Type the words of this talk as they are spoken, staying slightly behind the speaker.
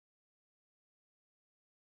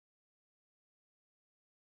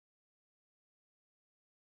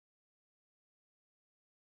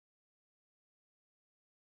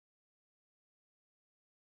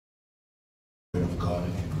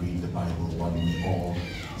we all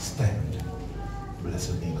stand.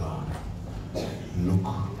 Blessed be God.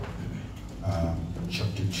 Luke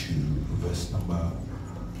chapter 2, verse number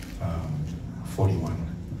 41.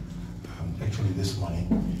 Actually, this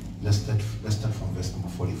morning, let's start from verse number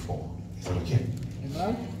 44. Is that okay?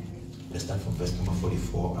 Amen. Let's start from verse number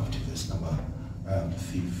 44 up to verse number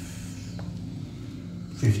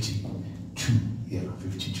 52. Yeah,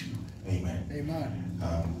 52. Amen.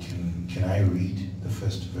 Amen. Can I read the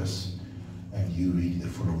first verse and you read the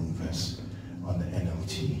following verse on the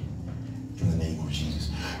NLT in the name of Jesus?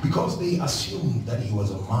 Because they assumed that he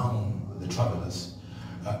was among the travelers,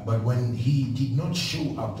 but when he did not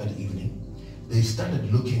show up that evening, they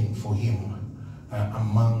started looking for him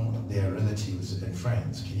among their relatives and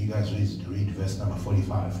friends. Can you guys read verse number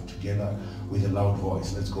 45 together with a loud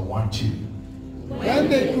voice? Let's go. 1, 2. When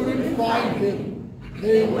they couldn't find him,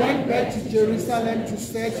 they went back to Jerusalem to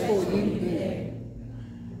search for him there.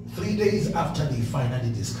 3 days after they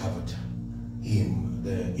finally discovered him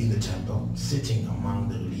in the temple, sitting among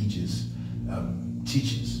the religious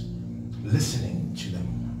teachers, listening to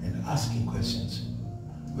them and asking questions.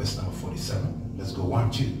 Verse number 47. Let's go.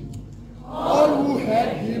 1, 2. All who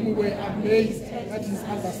heard him were amazed at his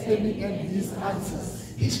understanding and his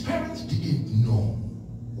answers. His parents didn't know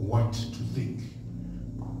what to think.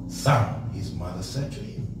 Son, his mother said to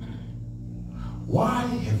him, why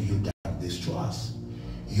have you done this to us?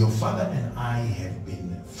 Your father and I have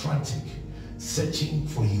been frantic, searching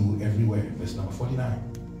for you everywhere. Verse number 49.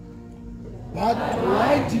 But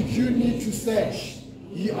why did you need to search?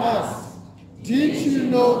 He asked. Did you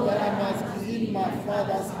know that I must be in my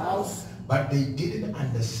father's house? But they didn't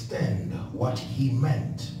understand what he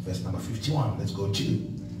meant. Verse number 51. Let's go to.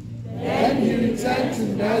 Then he returned to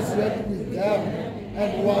Nazareth with them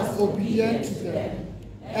and was obedient to them.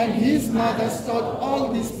 And his mother stored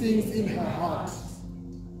all these things in her heart.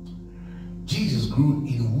 Jesus grew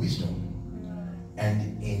in wisdom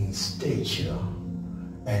and in stature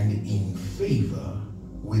and in favor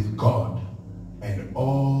with God and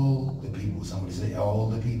all the people. Somebody say all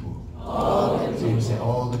the people. All the people. Somebody say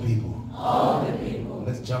all the people. All the people.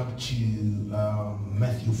 Let's jump to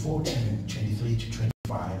Matthew 14, 23 to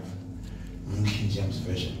 25, New King James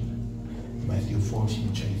Version. Matthew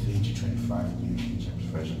 14, 23 to 25, New King James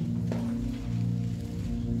Version.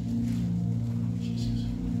 Jesus.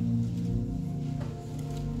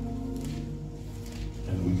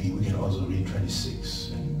 And we can also read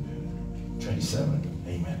 26 and 27.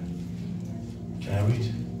 Amen. Can I read?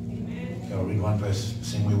 Amen. Can I read one verse?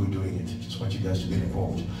 Same way we're doing it. Just want you guys to get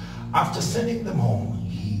involved. After sending them home,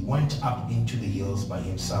 he went up into the hills by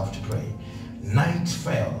himself to pray. Night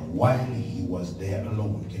fell while he was there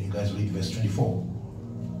alone. Can you guys read verse 24?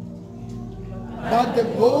 But the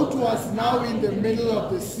boat was now in the middle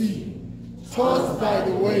of the sea, tossed by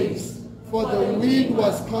the waves, for the wind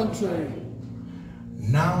was contrary.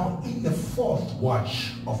 Now in the fourth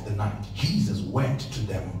watch of the night, Jesus went to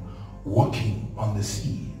them walking on the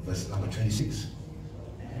sea. Verse number 26.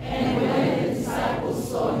 And when the disciples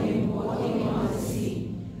saw him walking on the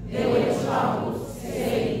sea, they were troubled,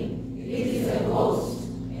 saying, it is a ghost,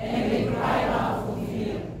 and they cried out for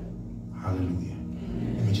fear. Hallelujah.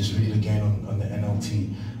 Let me just read it again on the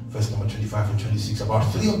NLT, verse number 25 and 26.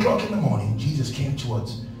 About 3 o'clock in the morning, Jesus came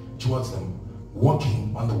towards them,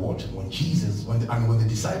 walking on the water. When the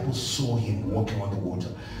disciples saw him walking on the water,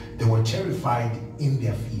 they were terrified in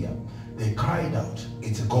their fear. They cried out,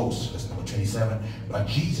 it's a ghost. Verse number 27. But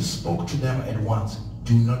Jesus spoke to them at once.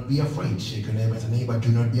 Do not be afraid. Shake your neighbor as a neighbor. Do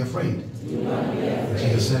not be afraid. Do not be afraid.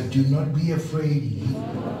 Jesus said, do not be afraid.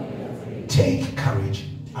 Take courage.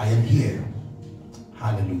 I am here.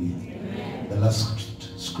 Hallelujah. Amen. The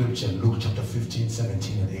last scripture, Luke chapter 15,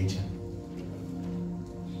 17 and 18.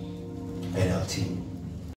 NLT.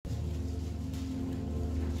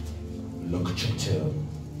 Luke chapter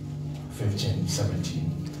 15,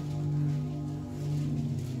 17,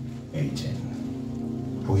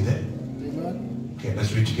 18. Are we there? Amen. Okay,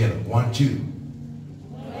 let's read together. 1, 2.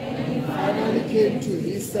 When he finally came to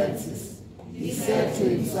his senses, he said to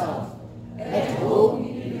himself, at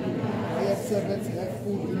home, my servants have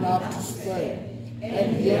food enough to spare,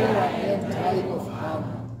 and here I am dying of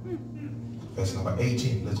hunger. Verse number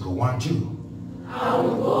 18. Let's go. 1, 2. I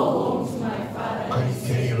will go home to my father.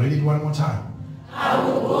 Can you read it one more time? I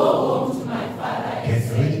will go home to my father. Can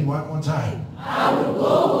you read it one more time? I will go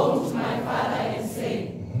home to my father and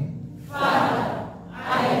say, Father,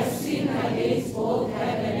 I have sinned against both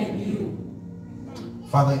heaven and you.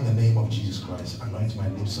 Father, in the name of Jesus Christ, anoint my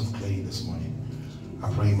lips of clay this morning.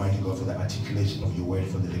 I pray, mighty God, for the articulation of your word,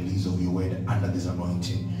 for the release of your word under this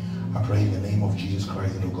anointing. I pray in the name of Jesus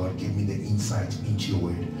Christ that, oh God, give me the insight into your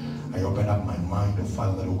word. I open up my mind, oh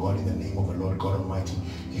Father, that, oh God, in the name of the Lord God Almighty,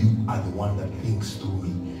 you are the one that thinks through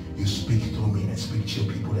me. You speak through me and speak to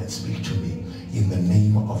your people and speak to me. In the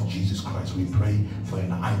name of Jesus Christ, we pray for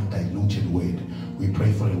an undiluted word. We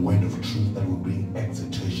pray for a word of truth that will bring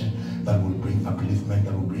exhortation, that will bring upliftment,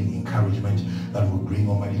 that will bring encouragement, that will bring,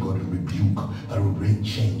 Almighty God, rebuke, that will bring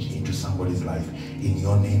change into somebody's life. In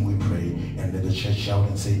your name we pray. And let the church shout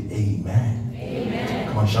and say, Amen. Amen.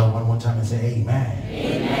 Come on, shout one more time and say, Amen.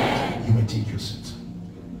 Amen. You may take your seat.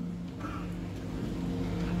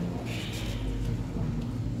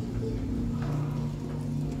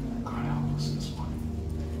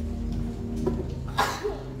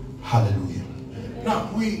 Hallelujah. Now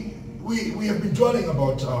we have been dwelling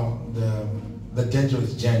about the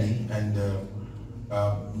dangerous journey, and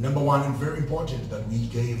number one and very important that we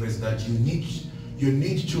gave is that you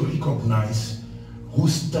need to recognize who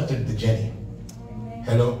started the journey.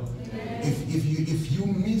 Hello. If you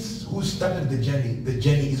miss who started the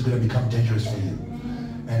journey is going to become dangerous for you.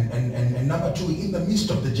 And number two, in the midst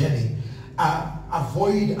of the journey,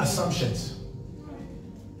 avoid assumptions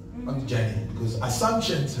on the journey, because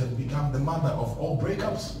assumptions have become the mother of all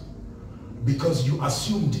breakups, because you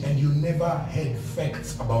assumed and you never had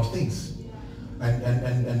facts about things.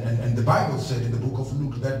 And the Bible said in the book of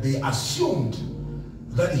Luke that they assumed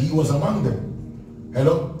that he was among them.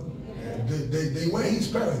 Hello? They were his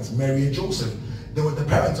parents, Mary and Joseph. They were the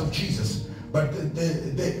parents of Jesus, but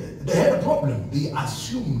they had a problem. They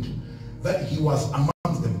assumed that he was among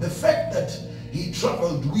them. The fact that he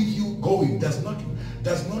traveled with you going does not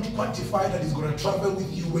quantify that he's going to travel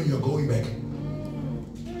with you when you're going back.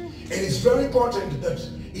 And it's very important that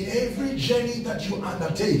in every journey that you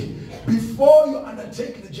undertake, before you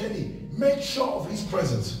undertake the journey, make sure of his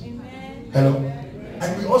presence. Amen. Hello?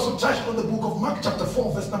 And we also touched on the book of Mark chapter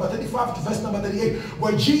 4, verse number 35 to verse number 38,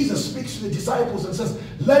 where Jesus speaks to the disciples and says,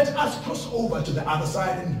 let us cross over to the other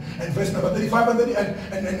side. And verse number 35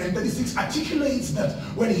 and 36 articulates that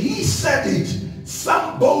when he said it,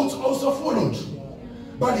 some boats also followed.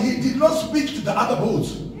 But he did not speak to the other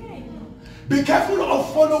boats. Be careful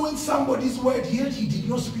of following somebody's word, yet he did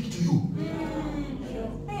not speak to you.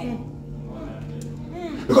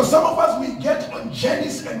 Because some of us, we get on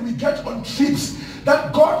journeys and we get on trips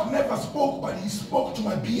that God never spoke, but he spoke to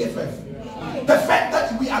my BFF. The fact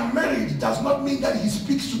that we are married does not mean that he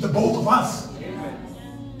speaks to the both of us.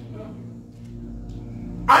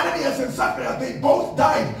 Ananias and Sapphira, they both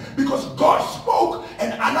died because God spoke,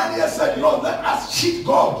 and Ananias said, Lord, let us cheat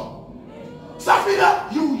God. Sapphira,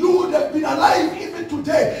 you would have been alive even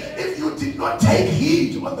today if you did not take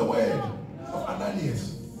heed on the word of Ananias.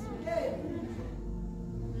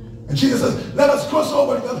 And Jesus says, let us cross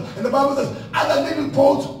over. And the Bible says, other little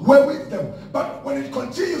boats were with them. But when it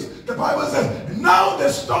continues, the Bible says, now the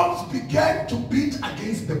storms began to beat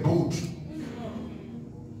against the boat.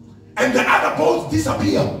 And the other boats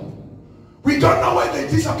disappear. We don't know where they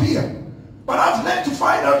disappear. But I've learned to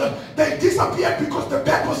find out that they disappeared because the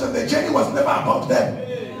purpose of the journey was never about them.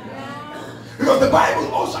 Because the Bible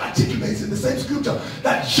also articulates in the same scripture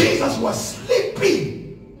that Jesus was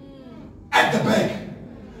sleeping at the back.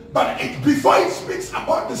 But before it speaks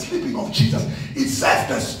about the sleeping of Jesus, it says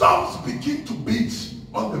the storms begin to beat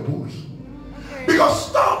on the boat. Because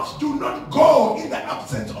storms do not go in the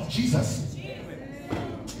absence of Jesus.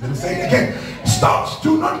 Let me say it again. Storms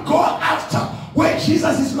do not go after where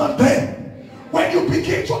Jesus is not there. When you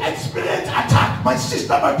begin to experience attack, my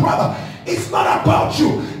sister, my brother, it's not about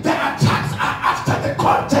you. The attacks are after the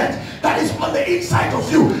content that is on the inside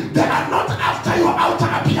of you. They are not after your outer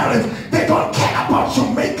appearance. They don't care about your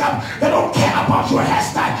makeup. They don't care about your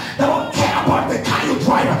hairstyle. They don't care about the car you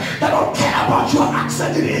drive. They don't care about your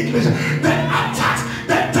accent in English. The attacks,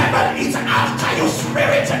 the devil is after your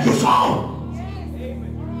spirit and your soul.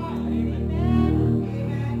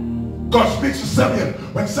 God speaks to Samuel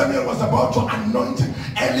when Samuel was about to anoint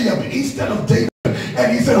Eliab instead of David.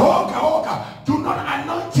 And he said, Hoka, do not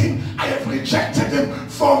anoint him. I have rejected him.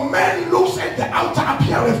 For man looks at the outer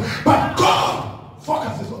appearance, but God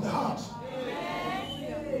focuses on the heart.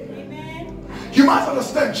 Amen. You must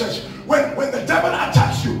understand, church, when the devil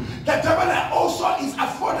attacks you, the devil also is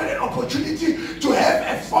afforded an opportunity to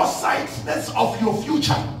have a foresightness of your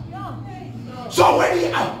future. So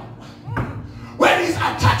when he's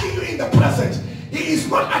attacking you in the present, he is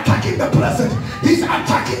not attacking the present. He's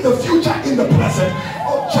attacking the future in the present.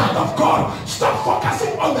 Oh, child of God, stop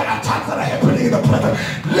focusing on the attacks that are happening in the present.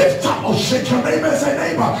 Lift up, or shake your neighbor and say,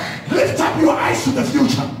 neighbor, lift up your eyes to the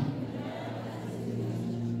future.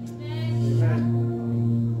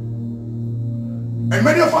 And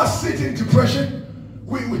many of us sit in depression.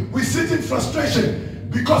 we sit in frustration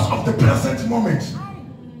because of the present moment.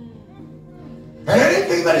 And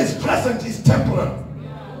anything that is present is temporal.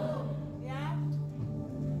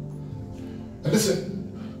 And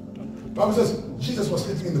listen, the Bible says Jesus was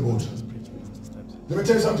sitting in the boat. Let me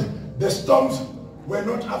tell you something. The storms were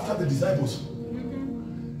not after the disciples.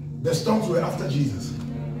 The storms were after Jesus.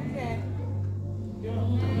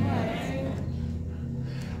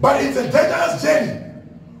 But it's a dangerous journey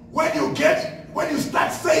when you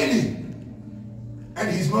start sailing and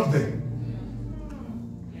he's not there.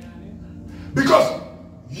 Because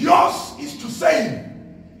yours is to sail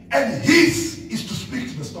and his is to speak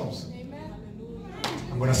to the storms.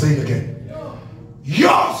 I'm going to say it again.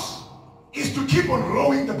 Yours is to keep on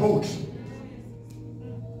rowing the boat.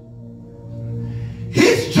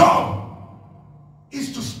 His job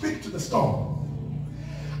is to speak to the storm.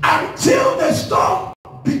 Until the storm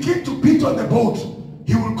begins to beat on the boat,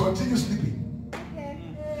 he will continue sleeping.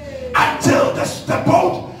 Until the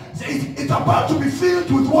boat is about to be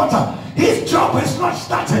filled with water, his job has not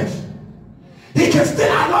started. He can still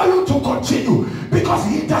allow you to continue because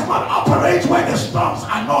he does not operate where the storms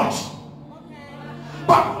are not.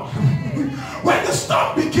 But when the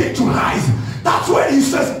storm begins to rise, that's when he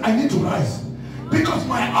says, I need to rise. Because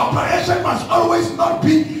my operation must always not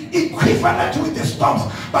be equivalent with the storms,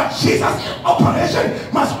 but Jesus'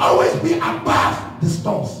 operation must always be above the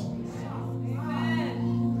storms.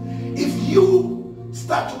 If you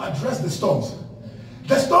start to address the storms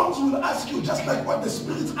will ask you, just like what the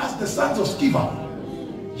spirits asked the sons of Sceva.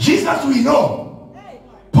 Jesus will know.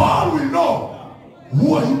 Paul will know.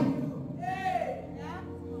 Who are you?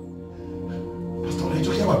 Pastor, what are you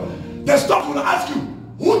talking about? The storms will ask you,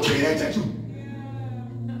 who created you?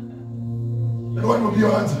 And what will be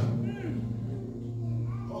your answer?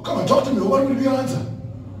 Oh, come on, talk to me. What will be your answer?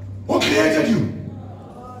 Who created you?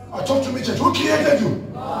 Talk to me, church. Who created you?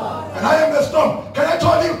 And I am the storm. Can I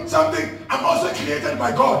tell you something? I'm also created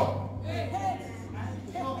by God.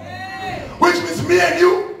 Which means me and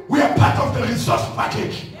you, we are part of the resource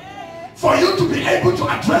package. For you to be able to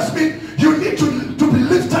address me, you need to be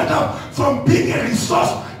lifted up from being a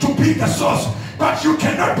resource to being the source. But you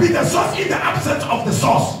cannot be the source in the absence of the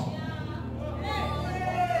source.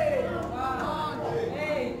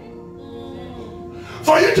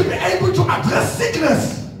 For you to be able to address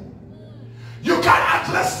sickness, you can't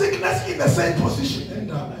address sickness in the same position.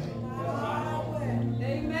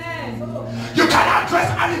 You can't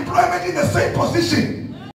address unemployment in the same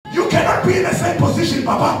position. You cannot be in the same position,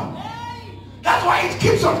 Papa. That's why it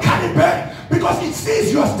keeps on coming back, because it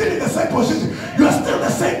sees you are still in the same position. You are still the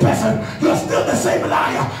same person. You are still the same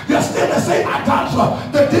liar. You are still the same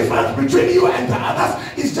adulterer. The difference between you and the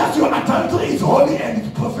others is just your adultery is holy and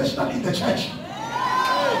it's professional in the church.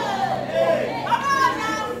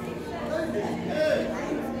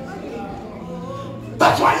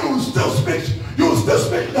 That's why you will still speak. You will still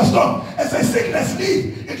speak in the storm and say, sickness,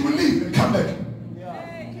 leave. It will leave and come back.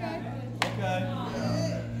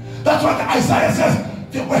 That's what Isaiah says.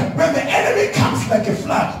 When the enemy comes like a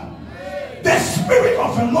flood, the Spirit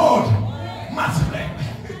of the Lord must flee.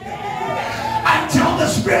 Until the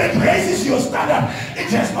Spirit raises your standard, it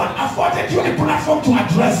has not afforded you a platform to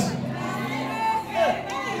address.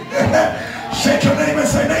 Shake your neighbor and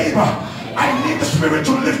say, neighbor, I need the Spirit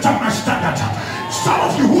to lift up my standard. Some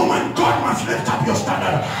of you women, God must lift up your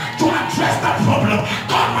standard to address that problem.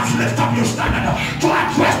 God must lift up your standard to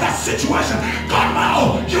address that situation. God must,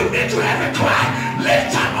 oh, you need to have a cry.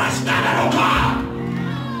 Lift up my standard, oh God.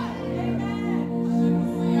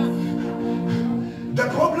 The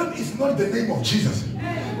problem is not the name of Jesus.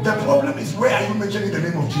 The problem is, where are you mentioning the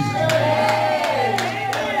name of Jesus?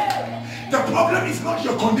 The problem is not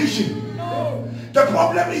your condition. The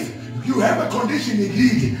problem is, you have a condition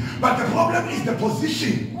indeed, but the problem is the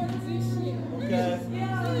position.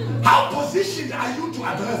 How positioned are you to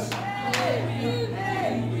address?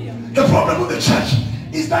 The problem with the church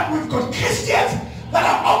is that we've got Christians that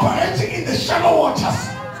are operating in the shallow waters.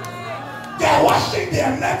 They're washing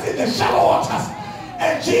their nets in the shallow waters.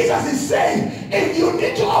 And Jesus is saying, if you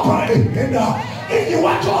need to operate, if you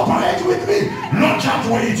want to operate with me, launch out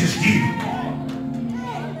where it is deep.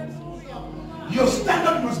 Your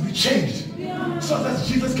standard must be changed so that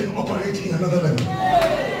Jesus can operate in another level.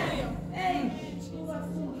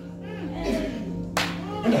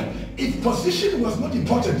 If position was not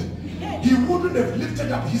important, he wouldn't have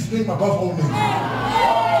lifted up his name above all names.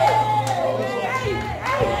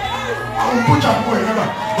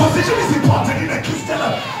 Position is important in a Christian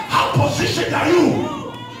life. How positioned are you?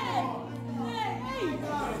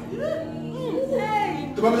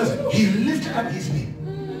 The Bible says he lifted up his name.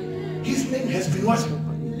 His name has been what?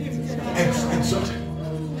 Exalted.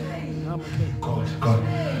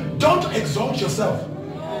 yourself.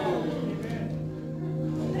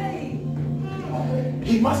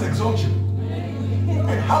 He must exalt you.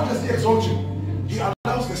 And how does he exalt you? He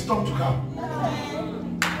allows the storm to come.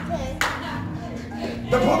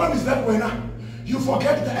 The problem is that when you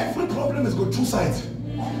forget that every problem has got two sides.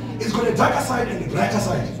 It's got a darker side and a brighter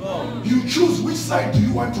side. You choose which side do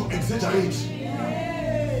you want to exaggerate.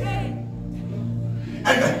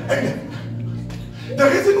 And the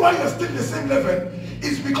reason why you're still the same level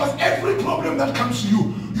is because every problem that comes to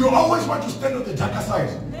you, you always want to stand on the darker side.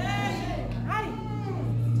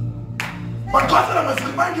 But God must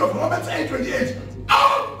remind you of Romans 8:28.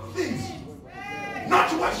 All things,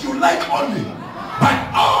 not what you like only,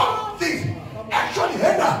 but all things. Actually,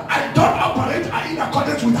 Hannah, I don't operate in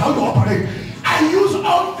accordance with how you operate. I use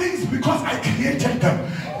all things because I created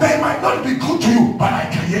them. They might not be good to you, but I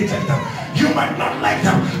created them. You might not like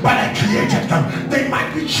them, but I created them. They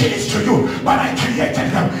might be changed to you, but I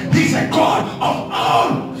created them. He's a God of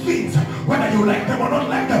all things, whether you like them or not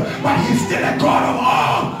like them, but he's still a God of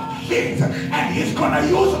all things, and he's gonna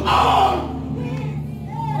use all.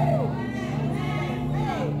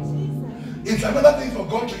 It's another thing for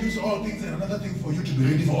God to use all things and another thing for you to be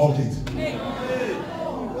ready for all things.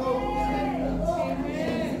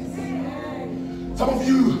 Some of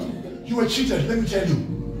you were cheated. Let me tell you.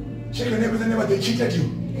 Check your neighbors and neighbor, they cheated you.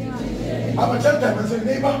 I will tell them and say,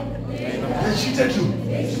 neighbor, they cheated you.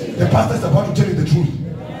 The pastor is about to tell you the truth.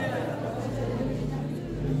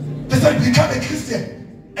 They said, become a Christian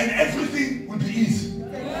and everything will be easy.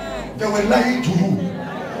 They were lying to you.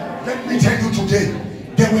 Let me tell you today,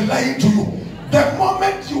 they were lying to you. The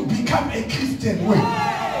moment you become a Christian,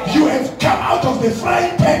 you have come out of the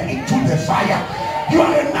frying pan into the fire. You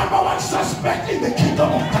are a number one suspect in the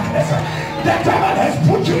kingdom of darkness. The devil has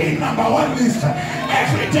put you in number one list.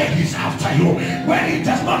 Every day he's after you. When he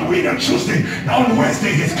does not win on Tuesday, on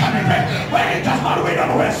Wednesday he's coming back. When he does not win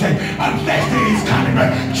on Wednesday, on Thursday he's coming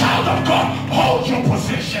back. Child of God, hold your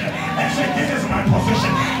position and say, this is my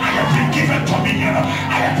position. I have been given dominion.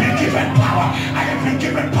 I have been given power. I have been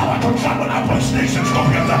given power to trample upon snakes and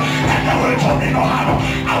scorpions. And I will do me no harm.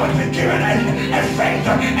 I will be given a faith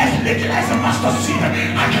as little as a mustard seed.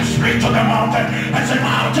 I can speak to the mountain and say,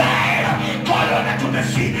 mountain, call on to the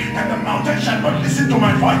sea, and the mountain shall not listen to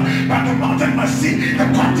my voice, but the mountain must see the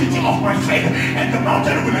quantity of my faith, and the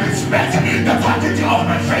mountain will respect the quantity of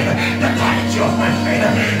my faith, the quality of my faith,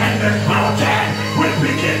 and the mountain will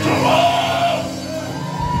begin to move.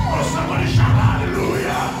 Oh, somebody shout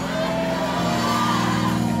hallelujah.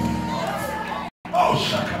 Oh,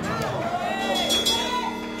 shakata.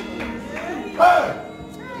 Hey!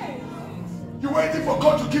 You're waiting for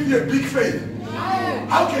God to give you a big faith.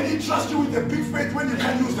 How can he trust you with a big faith when you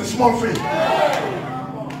can't use the small faith?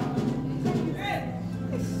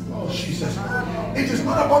 Oh, Jesus. It is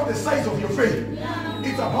not about the size of your faith.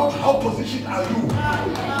 It's about how positioned are you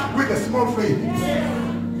with the small faith.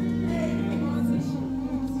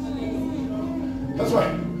 That's why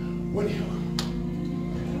when you...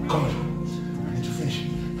 God, I need to finish.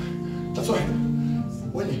 That's why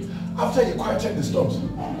when you... After you quieted the storms,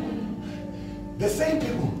 the same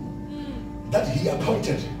people that he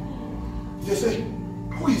appointed, they say,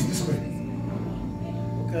 who is this man?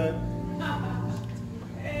 Okay.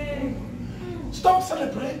 Stop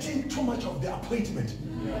celebrating too much of the appointment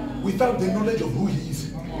without the knowledge of who he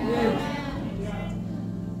is.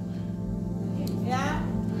 Yeah.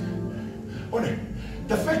 Only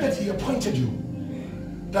the fact that he appointed you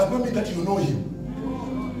does not mean that you know him.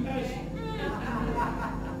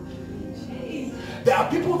 There are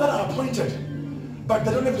people that are appointed, but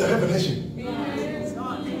they don't have the revelation.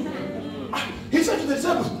 He said to the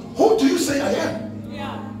disciples, who do you say I am?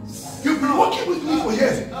 You've been working with me for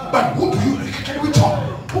years, but who do you, can we talk?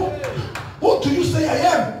 Who do you say I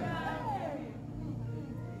am?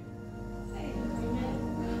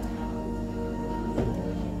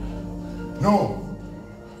 No.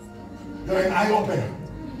 You're an eye opener.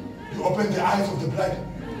 You open the eyes of the blind.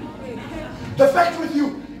 The fact with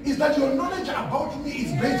you is that your knowledge about me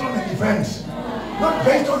is based on an event, not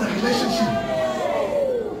based on a relationship.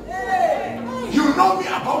 You know me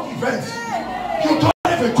about events. You don't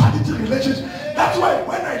have a quality relationship. That's why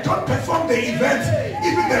when I don't perform the events,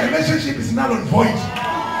 even the relationship is null and void.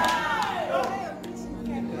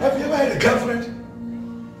 Have you ever had a girlfriend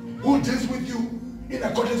who deals with you in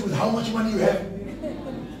accordance with how much money you have?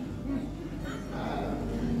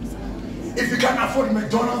 If you can't afford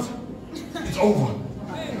McDonald's, it's over.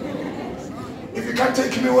 If you can't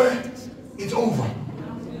take me away, it's over.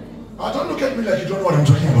 Don't look at me like you don't know what I'm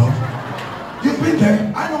talking about. You've been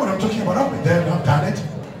there. I know what I'm talking about. I've been there. I've done it.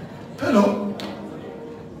 Hello.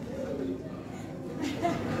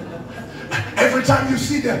 Every time you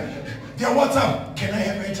see their WhatsApp, can I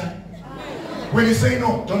have airtime? When you say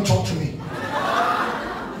no, don't talk to me.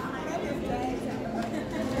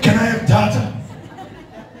 Can I have data?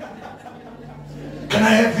 Can I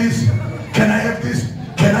have this? Can I have this?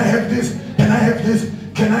 Can I have this? Can I have this?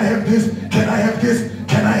 Can I have this? Can I have this?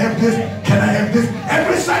 Can I have this? Can I have this?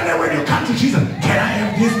 Every Sunday when you come to Jesus, can I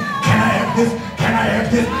have this? Can I have this? Can I have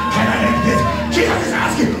this? Can I have this? Jesus is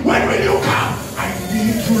asking, when will you come? I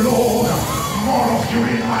need to, Lord, more of you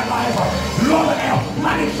in my life. Lord,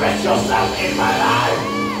 manifest yourself in my life.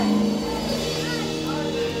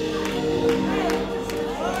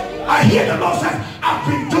 I hear the Lord say, I've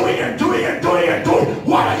been doing and doing and doing and doing.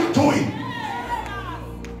 What are you doing?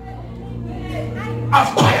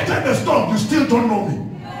 I've quieted the storm, you still don't know me.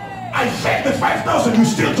 I fed the 5,000, you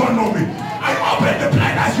still don't know me. I opened the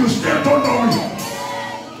blind eyes, you still don't know me.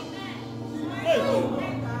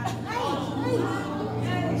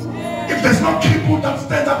 If there's no cripple that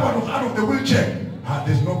stands up out of the wheelchair,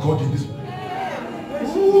 there's no God in this.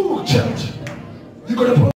 Ooh, church. You got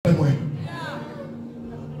a problem with him.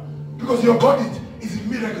 Because your God is in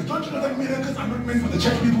miracles. Don't you know that miracles are not meant for the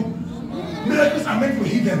church people? Miracles are meant for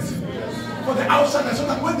heathens. For the outsiders, so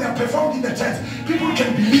that when they are performed in the church, people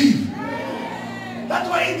can believe. That's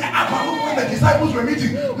why in the upper room when the disciples were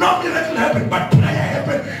meeting, no miracle happened, but prayer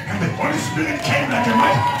happened, and the Holy Spirit came like a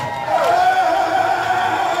mighty.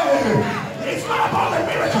 It's not about the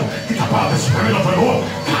miracle, it's about the Spirit of the Lord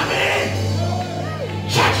coming.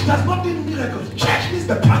 Church does not need miracles. Church needs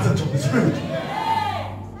the presence of the Spirit.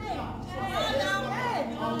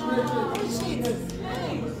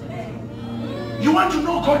 You want to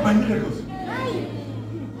know God by miracles?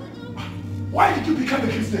 Why did you become a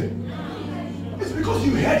Christian? It's because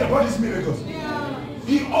you heard about his miracles.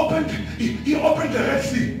 He opened the Red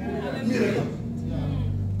Sea. Miracle.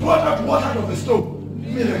 Brought out water out of the stove.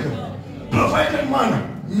 Miracle. Provided manna.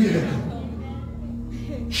 Miracle.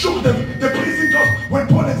 Shook the prison doors when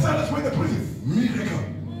Paul and Silas were in the prison. Miracle.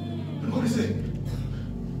 And God said,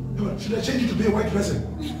 should I change you to be a white person?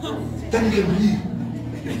 Then you can believe.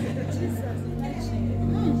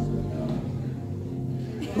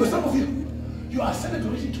 But some of you are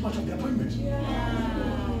celebrating too much of the appointment.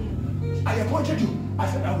 I appointed you. I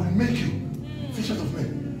said I will make you fishers of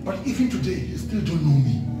men. But even today, you still don't know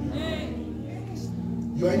me.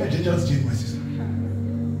 You are in a dangerous state, my sister.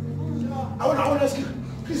 I want to ask you,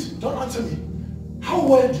 please don't answer me. How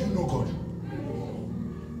well do you know God?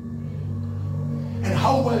 And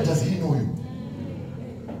how well does he know you?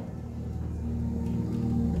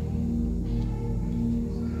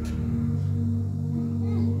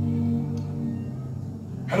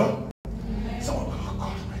 Hello?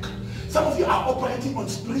 Some of you are operating on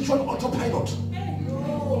spiritual autopilot.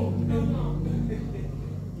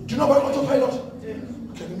 Do you know about autopilot?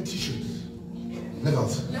 Okay, let me teach you.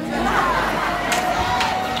 Levels.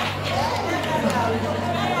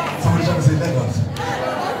 Somebody trying to say levels.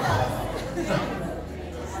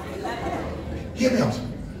 Hear me out.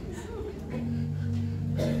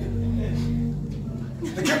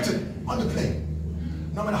 The captain on the plane,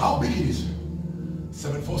 no matter how big it is,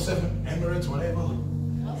 747, Emirates, whatever,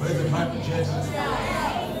 where's the private jet?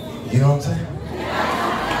 You know what I'm saying?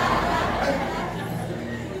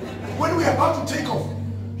 When we're about to take off,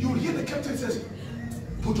 you will hear the captain says,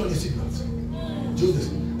 put on your seatbelts. Do this.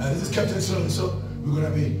 This is Captain so and so. We're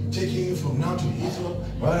going to be taking you from now to Heathrow,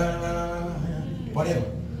 whatever.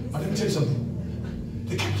 But let me tell you something.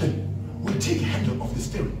 The captain will take handle of the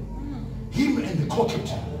steering. Him and the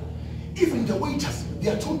co-captain. Even the waiters, they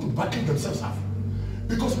are told to buckle themselves up.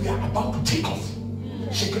 Because we are about to take off.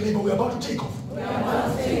 Shake a neighbor, we are about to take off.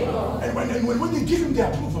 And when they give him the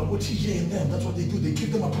approval, what TJ and them, that's what they do. They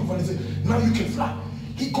give them approval and say, now you can fly.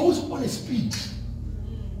 He goes on a speed.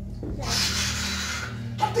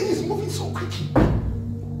 That thing is moving so quickly.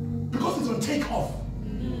 Because it's on takeoff.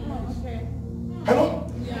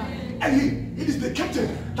 Hello? Yeah. And it is the captain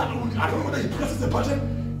that I don't know whether he presses the button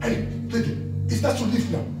and it starts to lift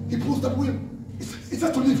now. He pulls that wheel. It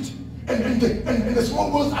starts to lift. And the small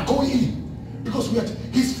wheels are going in. Because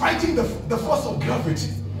he's fighting the force of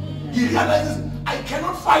gravity. He realizes, I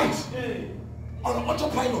cannot fight on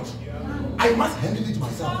autopilot. I must handle it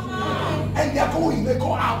myself. And they are going, they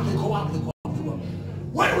go up, they go up, they go up.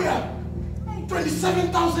 When we are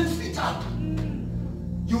 27,000 feet up,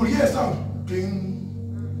 you will hear a sound.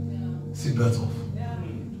 Ding. Seatbelts off.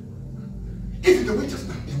 Even the waiters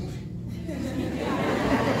now, they're moving.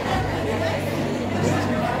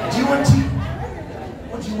 Do you want tea?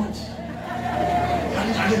 What do you want?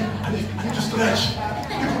 I need to stretch.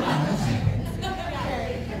 People are moving.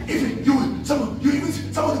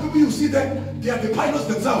 Some of the people you see there, they are the pilots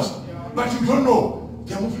themselves. But you don't know.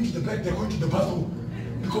 They are moving to the back, they're going to the bathroom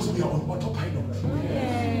because we are on autopilot.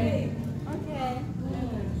 Okay.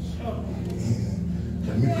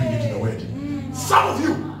 Let me bring you to the word. Some of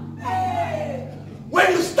you,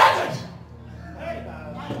 when you started,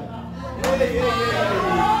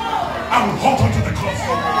 I will hold on to the cross. I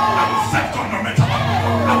will serve God no matter what.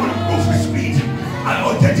 I will move with speed. I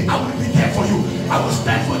will be there for you. I will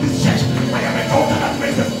stand for this church. I am a daughter that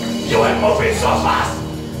makes them. You are moving so fast.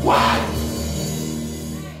 Why?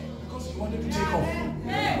 Because you wanted to take off.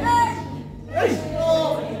 Hey.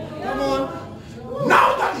 Come on. Now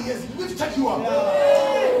that he has lifted you up.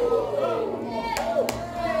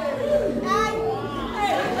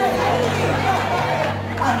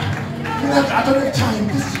 I don't have time.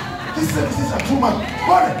 These services are too much.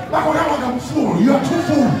 I'm full. You are too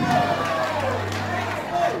full.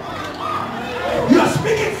 You are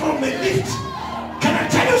speaking from the lift. Can I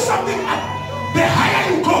tell you something? The higher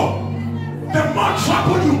you go, the more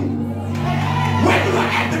trouble you. When you are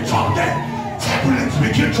at the top, then turbulence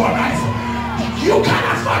begin to arise. You can't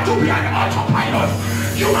afford to be an autopilot.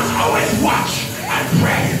 You must always watch and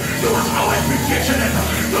pray. You must always be vigilant.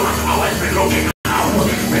 You must always be looking out.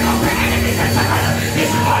 Because the enemy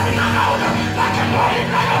is running around like a roaring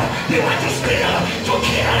lion. They want to steal, to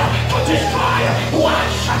kill, to destroy.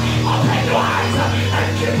 Watch, open your eyes, and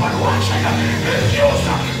keep on watching. Refuse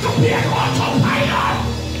to be an autopilot.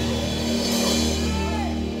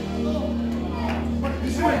 You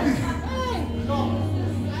see what it is?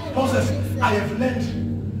 Paul says, I have learned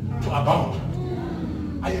to abound.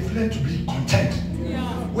 I have learned to be content.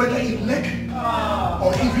 Whether in lack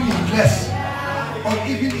or even in less or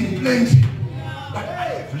even in plenty. But I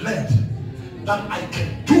have learned that I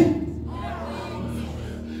can do.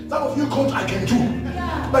 Some of you quote I can do.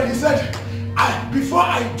 But he said, before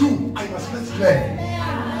I do, I must first learn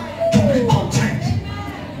to be content.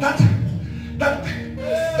 That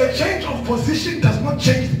the change of position does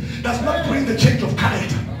not bring the change of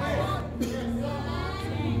character.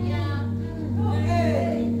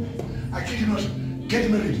 I kid you not, get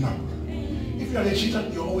married now. If you are a cheater,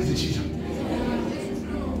 you're always a cheater.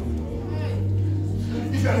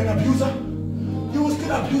 If you are an abuser, you will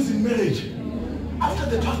still abuse in marriage. After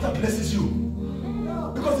the pastor blesses you.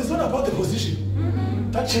 Because it's not about the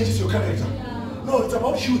position that changes your character. No, it's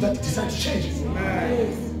about you that decide to change. Amen.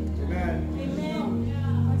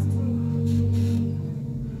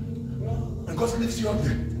 And God lifts you up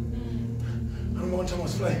there. I remember one time I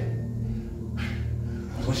was flying.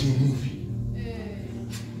 I was watching a movie.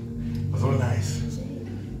 It was all nice.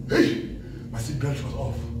 Hey! My seatbelt was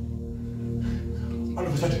off. All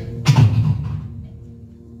of a sudden,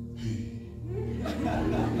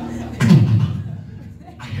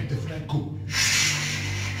 I heard the flight go.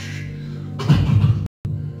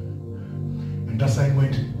 And that sign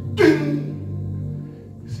went, ding!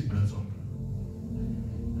 Seatbelt's on.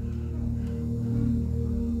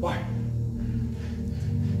 Why?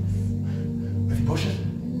 Mephibosheth,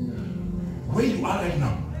 where you are right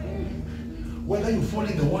now, whether you fall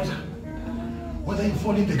in the water, whether you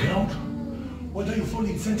fall in the ground, whether you fall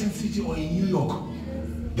in Central City or in New York,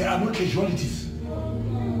 there are no casualties.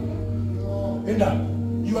 And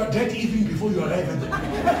you are dead even before you arrive at the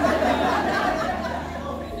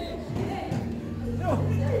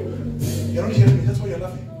You're not hearing me, that's why you're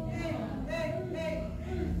laughing.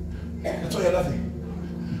 That's why you're laughing.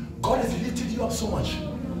 God has lifted you up so much.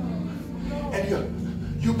 And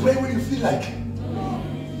you pray when you feel like.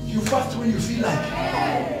 You fast when you feel like.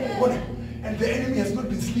 And the enemy has not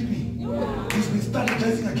been sleeping. He's been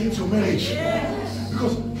strategizing against your marriage.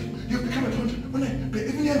 Because you've become a point.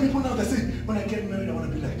 Even young people now, they say, when I get married, I want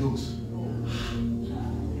to be like those.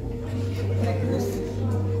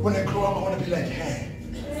 When I grow up, I want to be like her.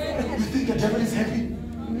 You think the devil is happy?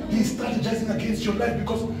 He's strategizing against your life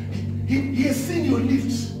because he has seen your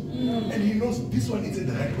lifts. And he knows this one is in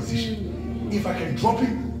the right position. If I can drop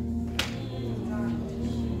him,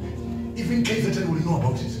 even KZN will know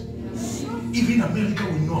about it. Even America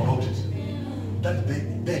will know about it. That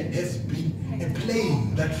there has been a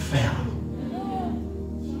plane that fell.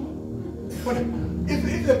 But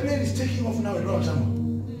if the plane is taking off now in Rotterdam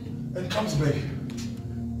and comes back,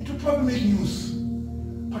 it will probably make news,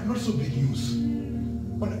 but not so big news.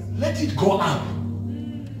 But let it go up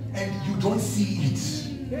and you don't see it.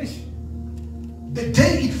 The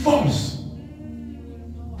day it falls,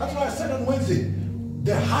 that's why I said on Wednesday,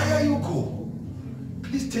 the higher you go,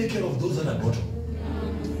 please take care of those at the bottom.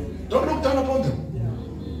 Don't look down upon them.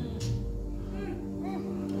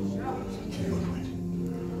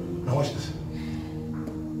 Now watch this.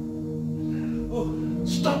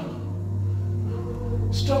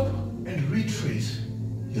 Stop and retrace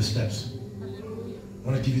your steps.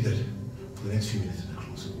 for the next few minutes and I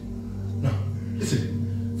close. Now,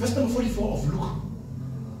 listen. Verse number 44 of Luke,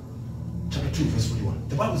 chapter 2, verse 41.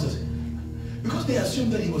 The Bible says, because they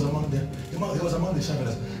assumed that he was among them, he was among the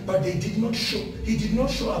travelers, but he did not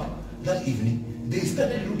show up that evening. They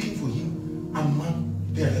started looking for him among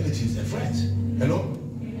their relatives and friends. Hello?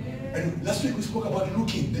 And last week we spoke about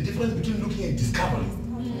looking, the difference between looking and discovery.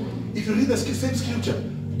 If you read the same scripture,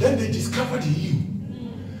 then they discovered him.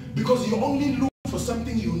 Because you only look for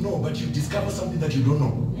something you know, but you discover something that you don't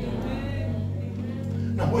know.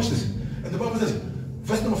 Now watch this. And the Bible says,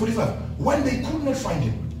 verse number 45, when they could not find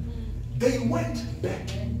him, they went back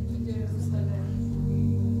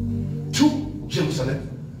to Jerusalem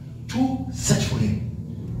to search for him.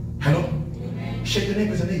 Hello? Shake your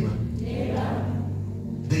neighbor as a neighbor.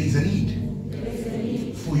 There is a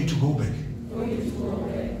need for you to go back.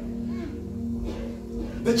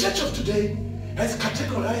 The church of today has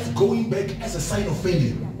categorized going back as a sign of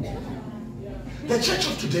failure. The church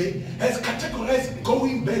of today has categorized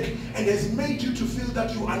going back and has made you to feel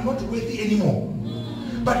that you are not worthy anymore.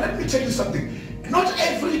 But let me tell you something. Not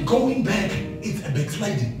every going back is a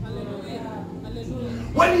backsliding.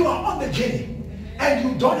 When you are on the journey and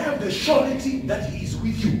you don't have the surety that he is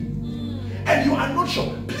with you, and you are not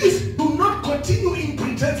sure, please do not continue in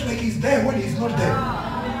pretense like he's there when he's not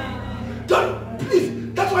there. Don't,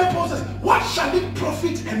 please. That's why Paul says, what shall it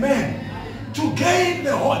profit a man to gain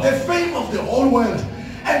the fame of the whole world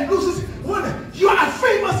and loses? When you are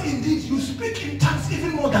famous indeed, you speak in tongues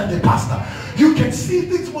even more than the pastor. You can see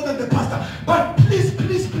things more than the pastor. But please,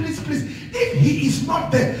 please, please, please, if he is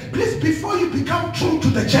not there, please, before you become true to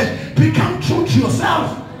the church, become true to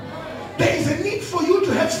yourself. There is a need for you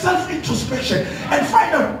to have self-introspection and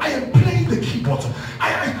find out, I am playing the keyboard.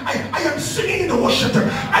 I am singing in the worship.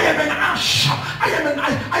 I am an usher. I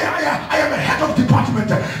am a head of department.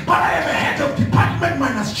 But I am a head of department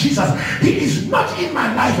minus Jesus. He is not in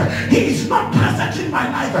my life. He is not present in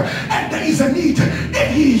my life. And there is a need.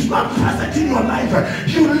 If he is not present in your life,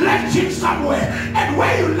 you left him somewhere. And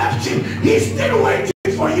where you left him, he is still waiting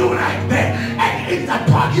for you right there. And it's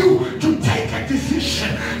upon you to take a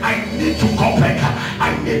decision. I need to go back.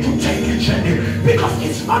 I need to take a journey. Because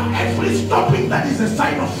it's not every stopping that is a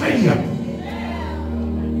sign of failure.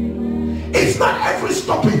 It's not every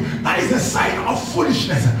stopping that is a sign of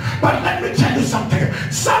foolishness. But let me tell you something.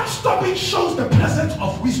 Some stopping shows the presence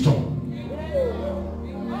of wisdom.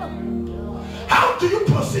 How do you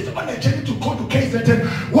proceed on a journey to go to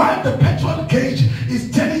KZN while the petrol gauge is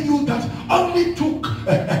telling you that only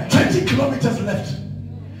 20 kilometers left?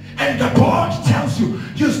 And the board tells you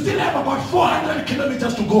you still have about 400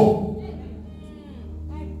 kilometers to go.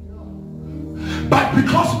 But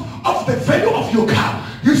because of the value of your car,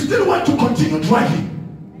 you still want to continue driving.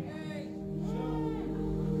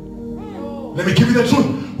 Let me give you the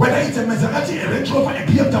truth. Whether it's a Maserati, a Range Rover, a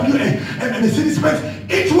BMW, a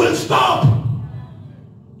Mercedes-Benz, it will stop.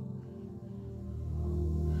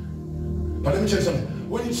 But let me tell you something.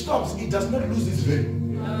 When it stops, it does not lose its value.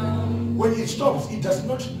 When it stops, it does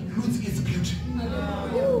not lose its beauty.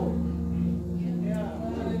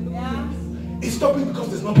 It's stopping because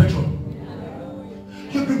there's no petrol.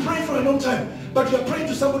 You've been praying for a long time, but you're praying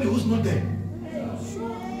to somebody who's not there.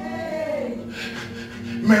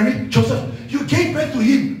 Mary, Joseph, you gave birth to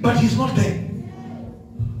him, but he's not there.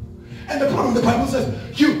 And the problem, the Bible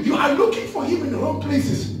says, you are looking for him in the wrong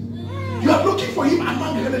places. You are looking for him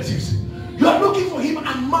among relatives. You are looking for him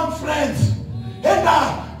among friends.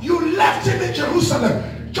 And you left him in Jerusalem.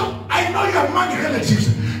 I know you're among relatives.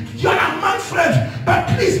 You're among friends. But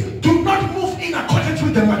please do not move in accordance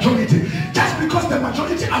with the majority. Just because the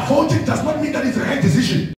majority are voting does not mean that it's a right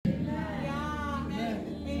decision.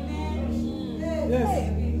 Yes.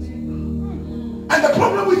 And the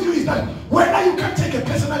problem with you is that whenever you can take a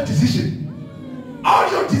personal decision, all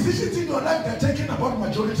your decisions in your life, they're taken about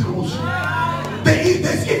majority rules.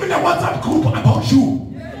 There's even a WhatsApp group about you.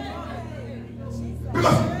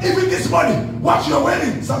 Because even this morning, what you're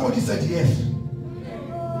wearing, somebody said yes.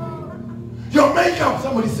 Your makeup,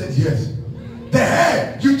 somebody said yes. The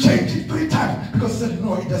hair, you changed it 3 times because you said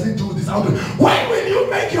no, it doesn't do this. When will you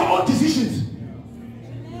make your own decisions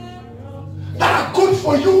that are good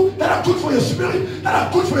for you, that are good for your spirit, that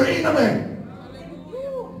are good for your inner man?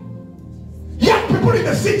 Young people in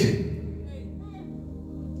the city,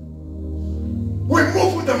 we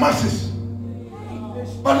move with the masses.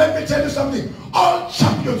 But let me tell you something. All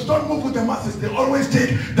champions don't move with the masses. They always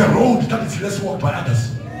take the road that is less walked by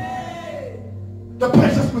others. The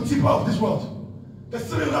precious Mutsipa of this world, the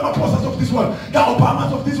Cyril Ramaphosa of this world, the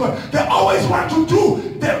Obamas of this world, they always want to do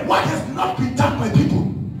what has not been done by people.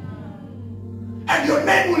 And your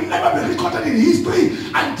name will never be recorded in history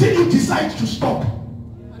until you decide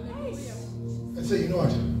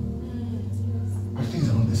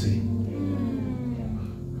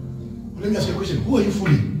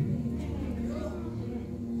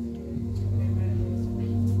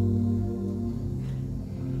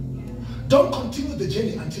Don't continue the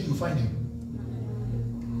journey until you find him.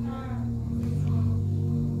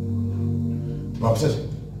 The Bible says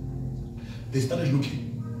they started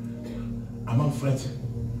looking among friends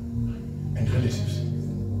and relatives.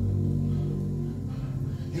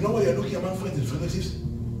 You know why they're looking among friends and relatives?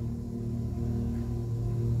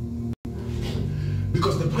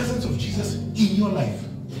 Because the presence of Jesus in your life,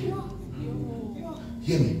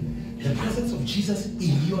 hear me, the presence of Jesus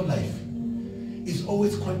in your life is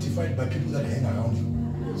always quantified by people that hang around you,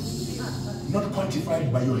 not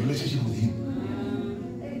quantified by your relationship with him.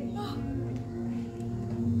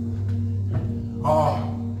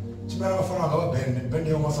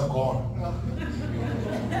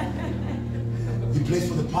 He plays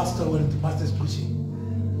for the pastor when the pastor is preaching,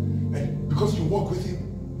 and because you walk with him,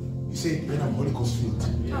 you say, "Man, I'm Holy Ghost filled."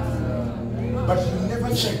 But you never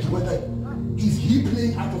checked whether is he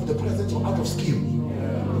playing out of the presence or out of skill.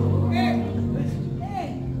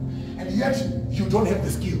 And yet you don't have the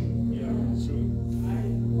skill.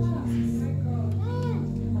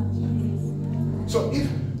 So if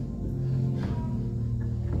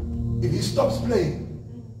he stops playing,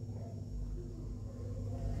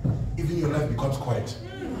 even your life becomes quiet.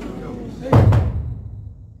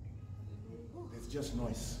 There's just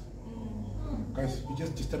noise. Guys, you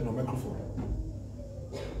just disturb my microphone.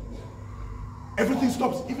 Everything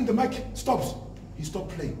stops. Even the mic stops. He stopped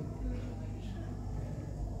playing.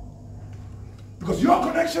 Because your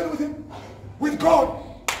connection with him, with God,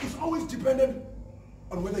 is always dependent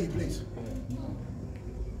on whether he plays.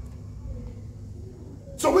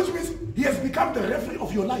 So which means he has become the referee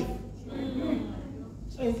of your life.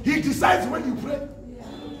 He decides when you pray.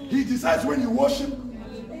 He decides when you worship.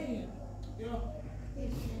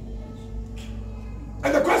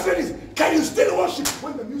 And the question is, can you still worship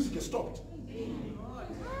when the music is stopped?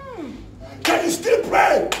 Can you still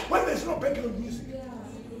pray when there's no background music?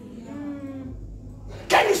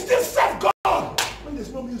 Can you still serve God when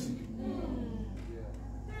there's no music?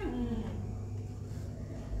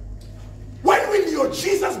 When will your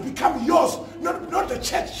Jesus become yours, not the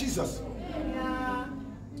church Jesus?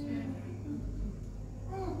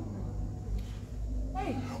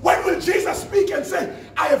 When will Jesus speak and say,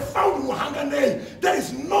 "I have found Muhanganel. There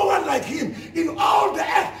is no one like him in all the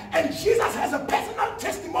earth." And Jesus has a personal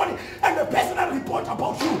testimony and a personal report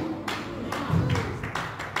about you.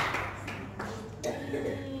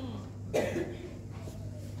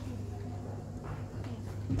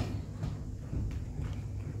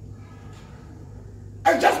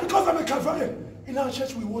 And just because I'm a Calvarian, in our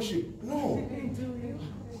church we worship. No.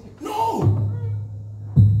 No.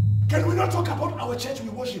 Can we not talk about our church we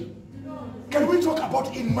worship? Can we talk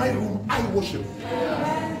about in my room I worship?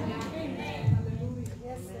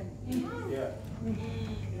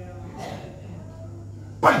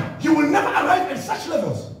 But you will never arrive at such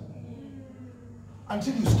levels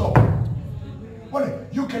until you stop. Well,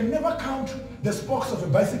 you can never count the spokes of a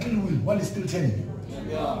bicycle wheel while it's still turning.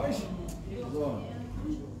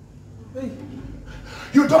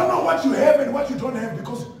 You don't know what you have and what you don't have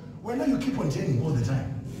because whenever you keep on turning all the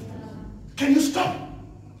time. Can you stop?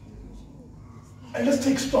 And let's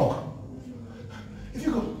take stock. If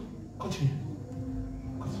you go, continue.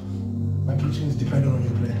 My preaching is dependent on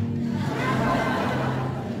your plan.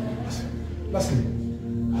 Lastly,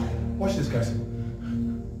 watch this, guys.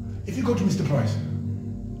 If you go to Mr. Price,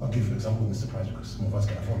 I'll give you an example of Mr. Price because some of us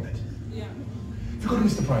can afford that. Yeah. If you go to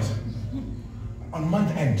Mr. Price, on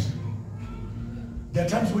month end, there are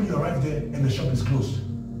times when you arrive there and the shop is closed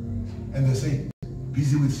and they say,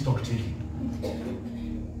 busy with stock taking.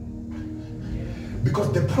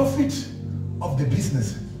 Because the profit of the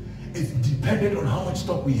business is dependent on how much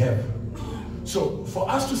stock we have. So for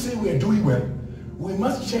us to say we are doing well, we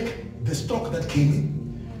must check the stock that came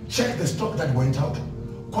in, check the stock that went out,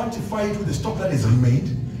 quantify it with the stock that has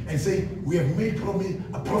remained, and say we have made probably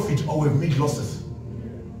a profit or we have made losses.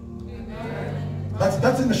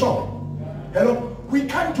 That's in the shop. Hello? We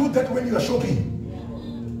can't do that when you are shopping.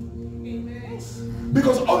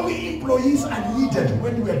 Because only employees are needed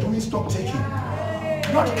when we are doing stock taking,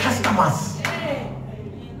 not customers.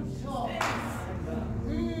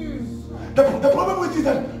 The problem with you is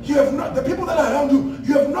that you have not, the people that are around you,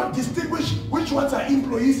 you have not distinguished which ones are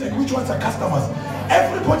employees and which ones are customers.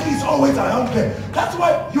 Everybody is always around them. That's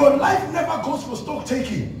why your life never goes for stock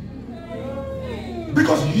taking.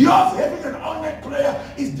 Because yours having an all-night prayer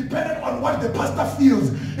is dependent on what the pastor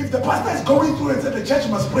feels. If the pastor is going through and said the church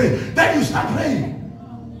must pray, then you start praying.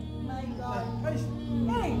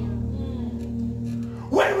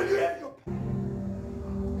 When will you have your...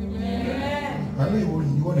 Amen. I know you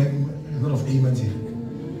won't have a lot of amens here.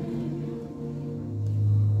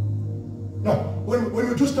 Now, when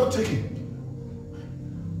we do stock taking,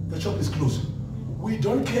 The shop is closed. We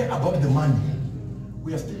don't care about the money.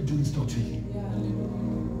 We are still doing stock taking.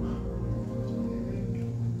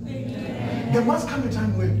 There must come a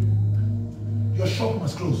time where your shop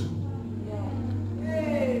must close.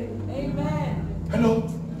 Amen. Hello?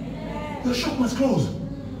 Your shop must close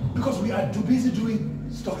because we are too busy doing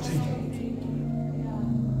stock taking.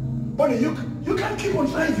 But you can't keep on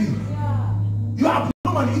thriving. You are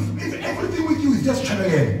abnormal if everything with you is just channel.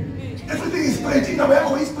 Everything is straight. In the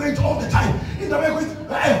vehicle is straight all the time. In the vehicle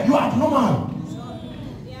you are abnormal.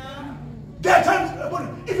 There are times,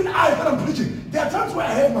 even I that I'm preaching, there are times where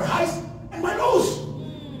I have my highs and my lows.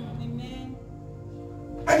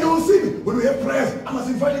 And you will see me when we have prayers. I must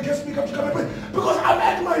invite a guest speaker to come and pray because I'm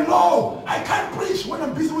at my low. I can't preach when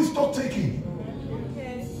I'm busy with stock taking.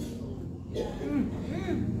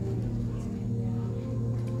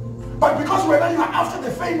 But because you are after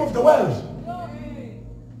the fame of the world.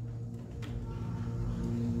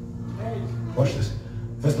 Watch this.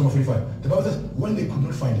 Verse number 35. The Bible says, when they could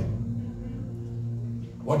not find him,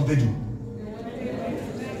 what did they do?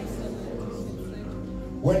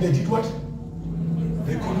 When they did what?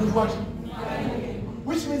 They could not what?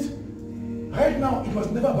 Which means, right now, it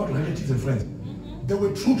was never about relatives and friends. They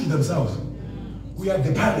were true to themselves. We are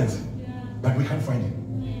the parents, but we can't find him.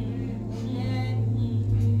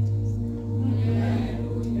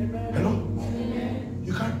 Hello?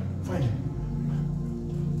 You can't find him.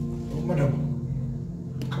 Oh, madam.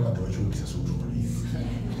 Come on, the joke is so true.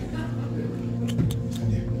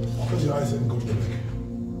 Stand here. Close your eyes and go to the back.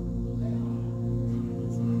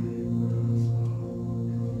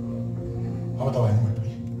 How about that one?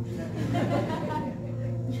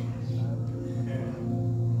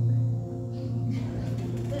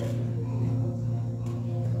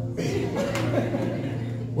 Hey,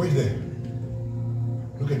 wait there.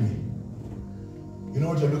 Look at me. You know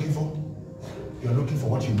what you're looking for? You're looking for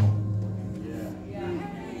what you know.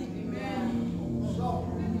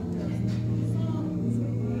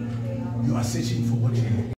 You are searching for what you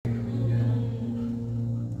know.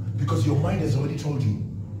 Because your mind has already told you,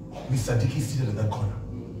 Mr. Dick is seated at that corner.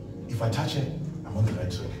 If I touch it, I'm on the right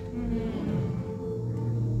track.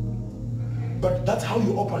 But that's how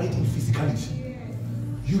you operate in physicality.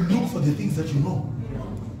 You look for the things that you know.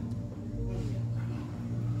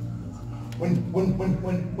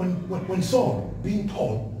 When Saul, being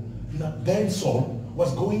tall, then Saul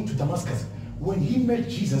was going to Damascus. When he met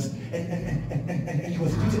Jesus and he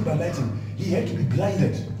was beaten by lightning, he had to be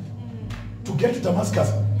blinded. To get to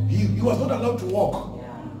Damascus, he was not allowed to walk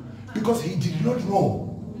because he did not know.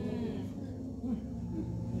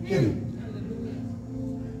 Hear me.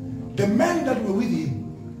 The men that were with him,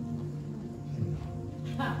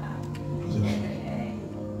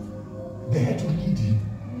 they had to lead him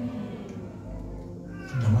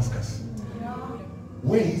to Damascus,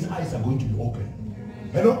 where his eyes are going to be open.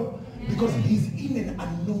 Hello? Because he's in an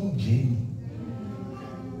unknown journey.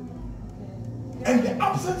 And the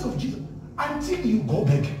absence of Jesus, until you go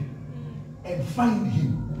back and find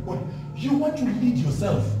him, you want to lead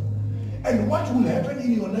yourself. And what will happen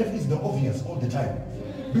in your life is the obvious all the time.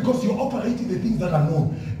 Because you're operating the things that are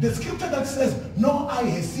known. The scripture that says, no eye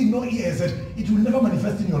has seen, no ear has heard, it will never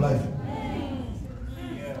manifest in your life.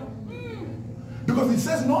 Because it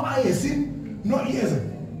says, no eye has seen, no ear has heard.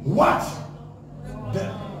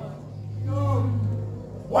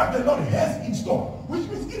 What the Lord has in store. Which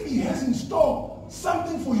means if he has in store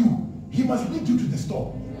something for you, he must lead you to the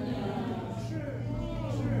store.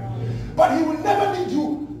 But he will never lead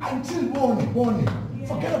you until morning.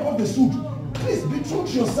 Forget about the suit. Please be true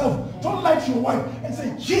to yourself. Don't lie to your wife and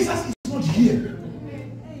say, Jesus is not here.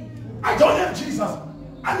 I don't have Jesus.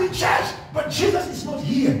 I'm in church, but Jesus is not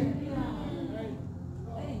here.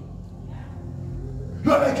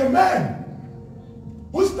 You are like a man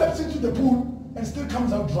who steps into the pool and still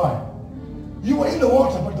comes out dry. You were in the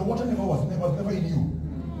water, but the water was never in you.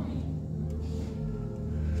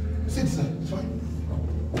 Sit, sir. It's fine.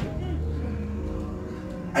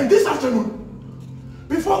 And this afternoon,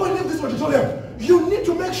 before we leave this auditorium, you need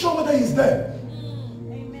to make sure whether he's there.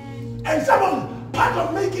 Amen. And part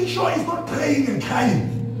of making sure he's not praying and crying.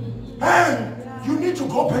 And you need to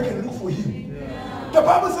go back and look for him. Yeah. The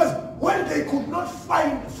Bible says, when they could not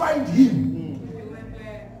find him,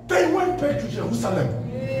 they went back to Jerusalem.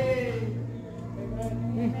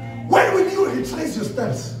 When will you retrace your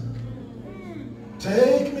steps?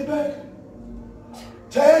 Take me back,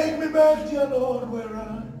 dear Lord, where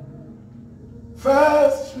I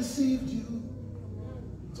first received you.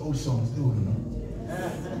 It's old songs, they wouldn't know.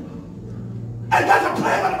 And that's a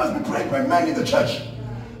prayer that must be prayed by men in the church,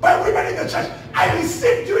 by women in the church. I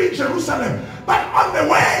received you in Jerusalem, but on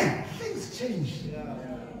the way, things changed.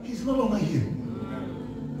 He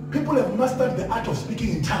mastered the art of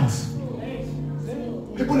speaking in tongues.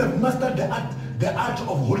 People have mastered the art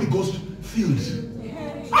of Holy Ghost filled.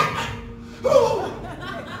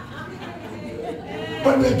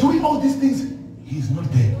 But we're doing all these things. He's not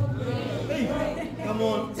there. Come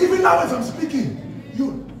on. Even now as I'm speaking,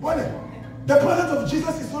 the presence of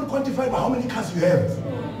Jesus is not quantified by how many cars you have.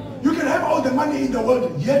 You can have all the money in the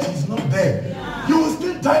world, yet he's not there. You will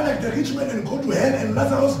still die like the rich man and go to hell, and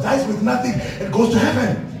Lazarus dies with nothing and goes to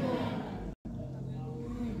heaven.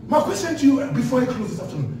 My question to you before I close this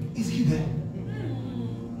afternoon, is he there?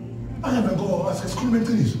 I am going to ask a schoolmate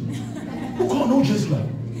this. Who call no Jesus?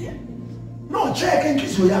 No, check and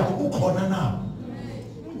kiss your yak. Who call now?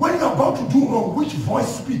 When you're about to do wrong, which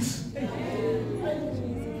voice speaks?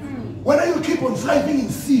 When you keep on thriving in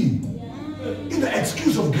sin, in the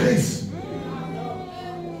excuse of grace.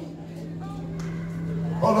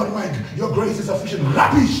 Oh Lord, your grace is sufficient.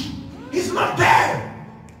 Rubbish. He's not there.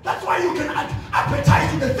 That's why you can appetite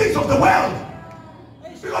to the things of the world.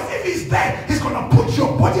 Because if he's there, he's going to put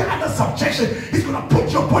your body under subjection. He's going to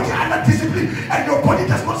put your body under discipline. And your body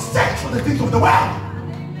does not search for the things of the world.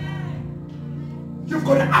 You've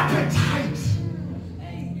got an appetite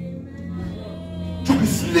to be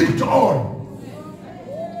slipped on.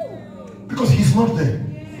 Because he's not there.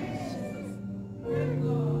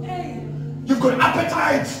 You've got an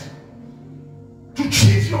appetite to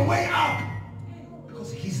cheat your way up.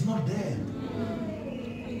 Because he's not there.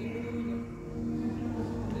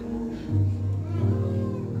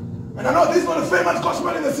 And I know this is not a famous gospel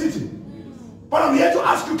in the city. But I'm here to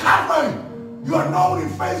ask you, Calvary. You are known in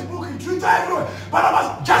Facebook, in Twitter, everywhere. But I'm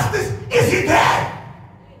asking, justice, is he there?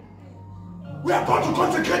 We are about to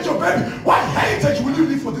consecrate your baby. What heritage will you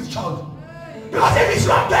leave for this child? Because if he's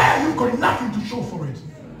not there, you've got nothing to show for it.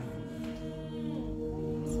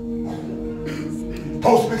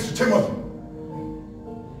 Paul speaks to Timothy.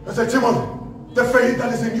 He said, Timothy, the faith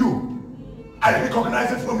that is in you, I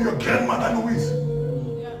recognize it from your grandmother Louise.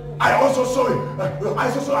 I also saw it. I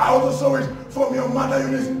also saw it from your mother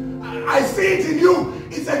Eunice. I see it in you.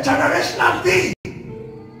 It's a generational thing.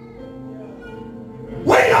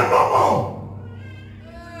 When you're no more,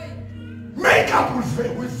 makeup will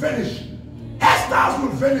vanish. Hairstyles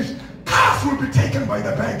will vanish. Cars will be taken by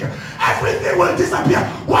the bank. Everything will disappear.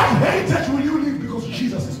 What heritage will you leave because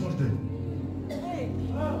Jesus is not there?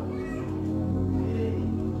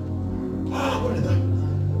 What is that?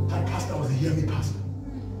 That pastor was a hear-me pastor.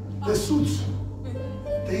 The suits,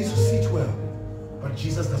 they used to sit well, but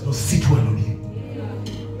Jesus does not sit well on him.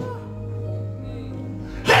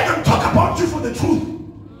 Let them talk about you for the truth.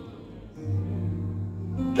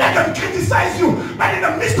 Let them criticize you, but in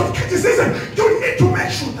the midst of criticism, you need to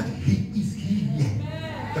make sure that he is here.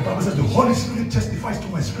 The Bible says the Holy Spirit testifies to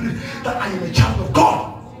my spirit that I am a child of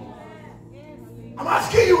God. I'm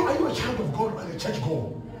asking you, are you a child of God or a church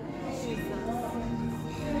goer?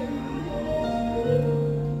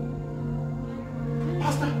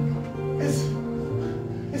 Pastor,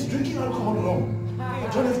 is drinking alcohol wrong? I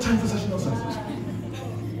don't have time for such nonsense.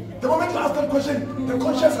 The moment you ask that question, the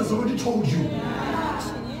conscience has already told you.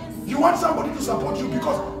 You want somebody to support you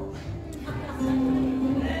because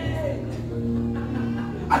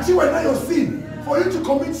until when you're sin, for you to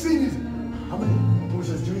commit sin is how many people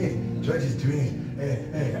is doing it? George is doing it.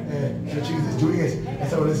 Church is doing it.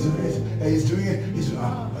 Someone is doing it. He's doing it.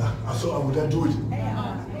 So I would not do it.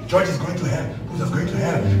 George is going to hell. Who's going to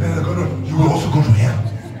hell? You will also go to hell.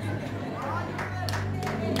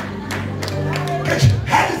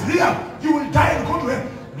 Hell is real. You will die and go to hell.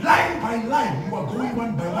 Line by line, you are going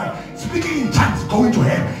one by one. Speaking in tongues, going to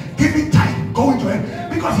hell. Giving time, going to hell.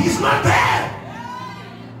 Because he's not there.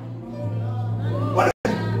 What?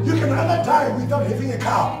 You can rather die without having a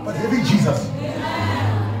car, but having Jesus.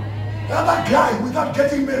 Rather die without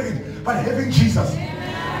getting married, but having Jesus.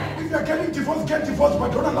 If you are getting divorced, get divorced,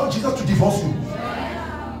 but don't allow Jesus to divorce you.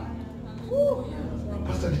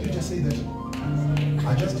 Pastor, did you just say that?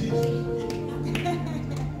 I just did.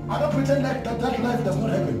 I don't pretend like that life does not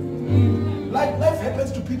happen. Life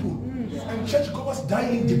happens to people. And churchgoers die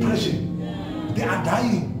in depression. They are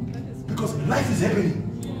dying because life is happening.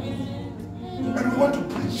 And we want to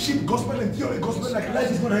preach cheap gospel and theory gospel like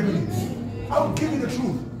life is not happening. I will give you the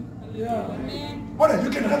truth. What? You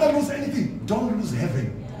can rather lose anything. Don't lose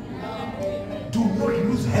heaven. Do not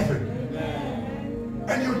lose heaven.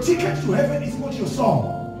 And your ticket to heaven is not your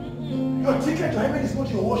song. Your ticket to heaven is not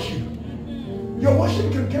your worship. Your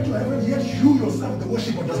worship can get to heaven, yet you yourself, the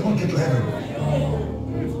worshiper, does not get to heaven.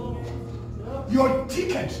 Your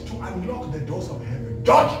ticket to unlock the doors of heaven,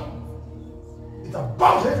 George, it's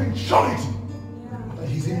about having surety that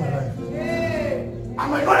he's in my life. I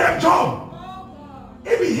might not have a job.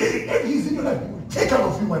 If he's He's in your life, He will take care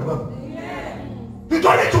of you, my brother. You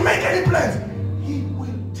don't need to make any plans. He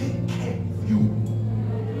will take care of you.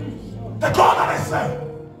 The God that I serve,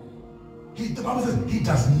 the Bible says, He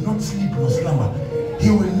does not sleep nor slumber. He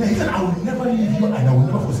said, I will never leave you and I will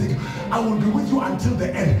never forsake you. I will be with you until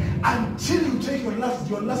the end. Until you take your last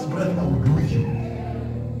breath, I will be with you.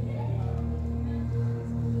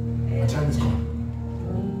 My time is gone.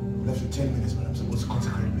 Left with 10 minutes, but I'm supposed to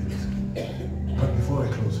consecrate minutes. But before I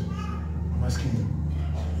close, I'm asking you,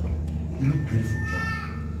 you look beautiful, John.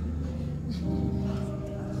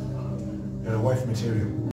 You're a wife material.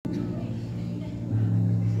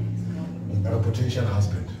 You're a potential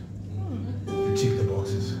husband. You tick the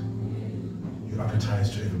boxes. You appetize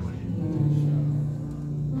to everybody.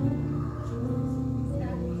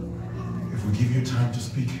 If we give you time to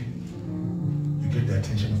speak, you get the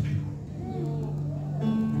attention of people.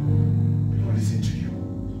 People listen to you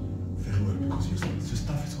very well because your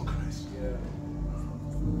stuff is organized.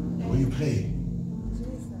 When you play,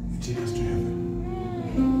 you take us to heaven.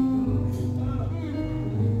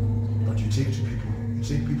 But you take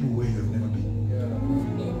people where you have never been.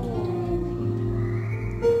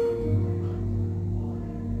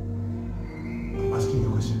 I'm asking you a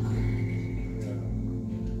question.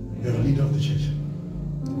 You're a leader of the church.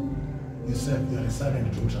 You're a son and a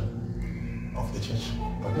daughter of the church,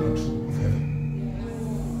 but not of heaven.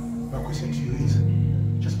 My question to you is,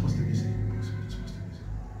 just post the music.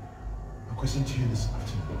 My question to you this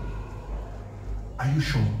afternoon, are you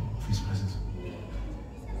sure of His presence?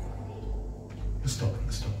 Let's stop.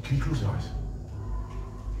 Can you close your eyes?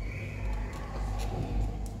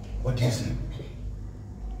 What do you see?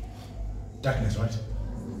 Darkness, right?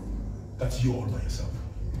 That's you all by yourself.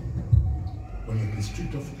 When you've been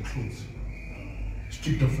stripped of the clothes,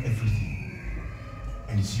 stripped of everything,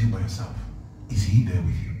 and it's you by yourself, is He there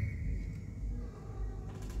with you?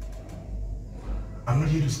 I'm not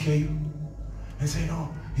here to scare you and say, no,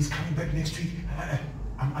 He's coming back next week.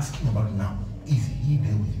 I'm asking about now. Is He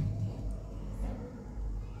there with you?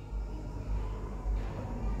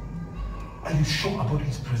 Are you sure about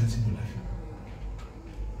His presence in your life?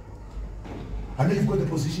 I know you've got the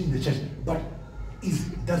position in the church, but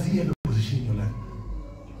does He have a position in your life?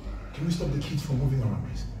 Can we stop the kids from moving around,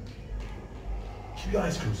 please? Keep your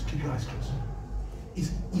eyes closed. Keep your eyes closed.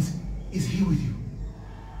 Is He with you?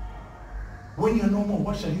 When you're no more,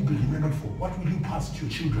 what shall you be remembered for? What will you pass to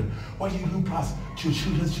your children? What will you pass to your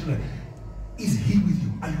children's children? Is He with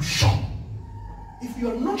you? Are you sure? If you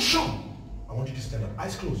are not sure, I want you to stand up.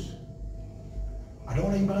 Eyes closed. I don't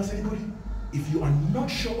want to embarrass anybody. If you are not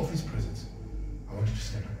sure of His presence, I want you to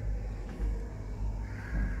stand up.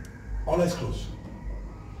 All eyes closed.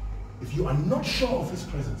 If you are not sure of His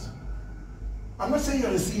presence, I'm not saying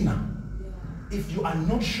you're a sinner. If you are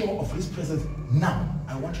not sure of His presence now,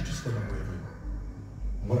 I want you to stand up wherever you are.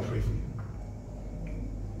 I'm going to pray for you.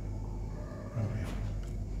 I'm going to pray for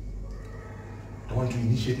you. I don't want to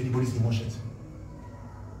initiate anybody's emotions.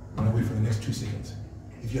 I'm going to wait for the next 2 seconds.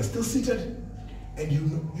 If you are still seated, and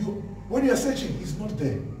when you are searching, He's not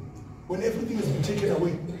there. When everything has been taken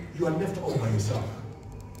away, you are left all by yourself.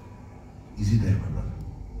 Is He there, my brother?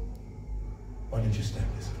 Why don't you stand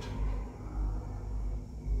this afternoon?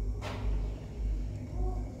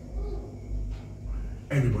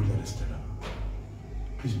 Everybody that is stood up,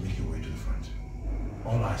 please make your way to the front.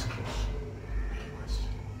 All eyes closed. Request.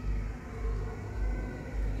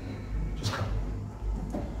 Just come.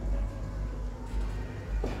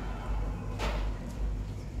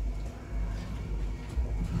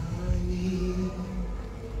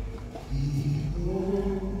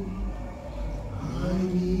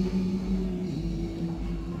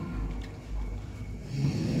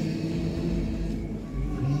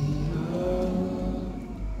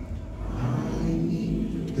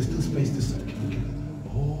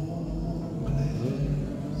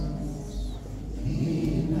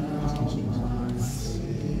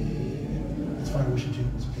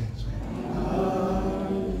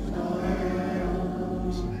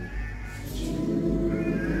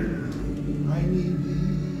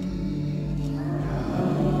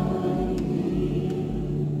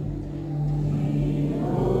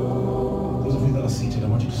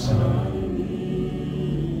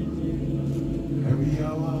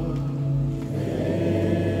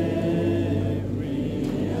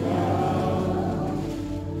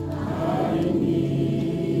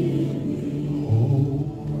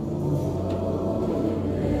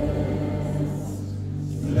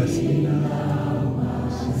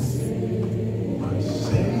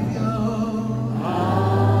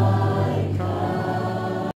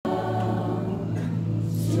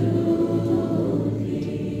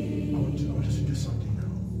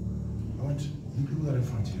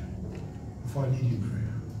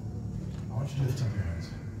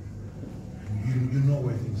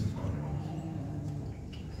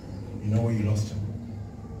 you lost him.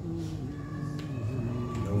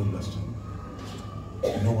 You know you lost him.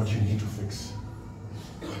 You know what you need to fix.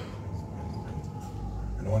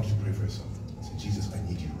 And I want you to pray for yourself. Say, Jesus, I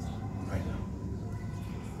need you right now.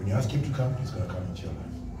 When you ask him to come, he's going to come into your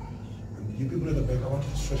life. And you people at the back, I want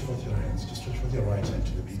you to stretch forth your hands. Just stretch forth your right hand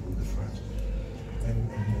to the people in the front. And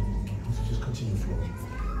just continue flowing.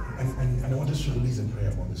 And I want us to release a prayer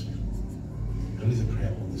upon this people. Release a prayer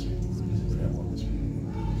upon this people. Release a prayer upon this people.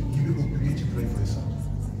 You people begin to pray for yourself.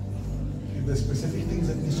 If there's specific things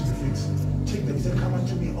that needs to be fixed, take them. He said, come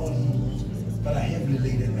unto me all ye that are heavily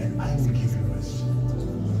laden, and I will give you rest.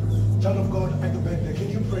 Child of God, at the back there, can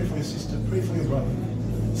you pray for your sister? Pray for your brother.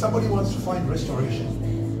 Somebody wants to find restoration.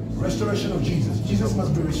 Restoration of Jesus. Jesus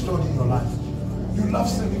must be restored in your life. You love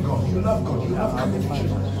serving God. You love God. You love coming to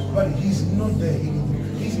church. But he's not there in you.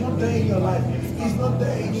 He's not there in your life. He's not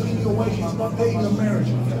there in your way. He's not there in your marriage.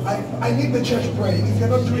 I need the church praying. If you're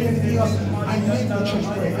not doing anything else, I need the church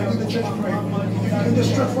praying. I need the church praying. If you can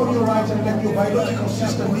just stretch from your right and let your biological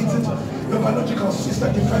sister needs it. Your biological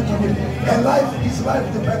sister depends on it. Her life, his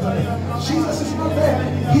life depends on it. Jesus is not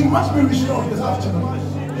there. He must be restored this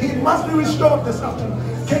afternoon. He must be restored this afternoon.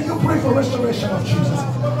 Can you pray for restoration of Jesus?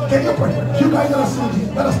 Can you pray? You guys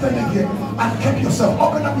that are standing here and keep yourself,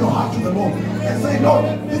 open up your heart to the Lord and say, Lord,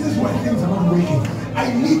 this is where things are not working.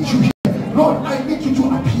 I need you here. Lord, I need you to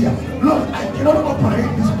appear. Lord, I cannot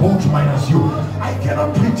operate this boat minus you. I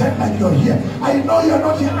cannot pretend like you're here. I know you're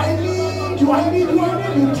not here. I need you. I need you.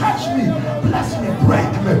 I need you. Touch me. Bless me.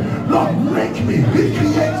 Break me. Lord, make me.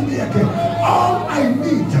 Recreate me again. All I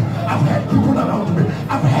need. I've had people around me.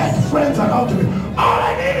 I've had friends around me. All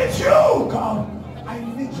I need is you, God. I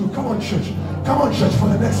need you. Come on, church. Come on, church, for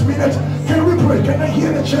the next minute. Can we pray? Can I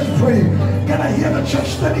hear the church praying? Can I hear the church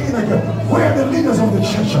standing in again? Where are the leaders of the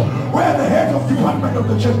church? Where are the heads of department of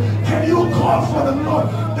the church? Can you call for the Lord?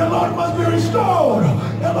 The Lord must be restored.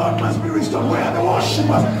 The Lord must be restored. Where are the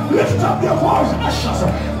worshipers? Lift up your voice, ushers.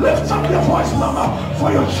 Lift up your voice, mama,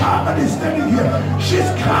 for your child that is standing here. She's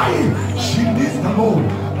crying. She needs the Lord.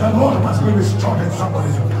 The Lord must be restored in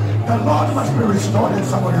somebody's life. The Lord must be restored in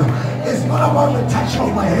somebody. It's not about the touch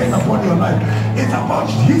of my hand upon your life. It's about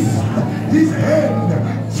his hand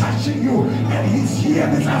touching you, and he's here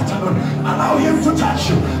this afternoon. Allow him to touch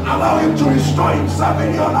you. Allow him to restore himself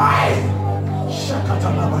in your life.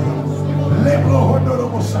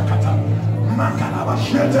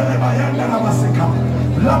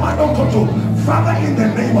 Father, in the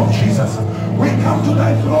name of Jesus, we come to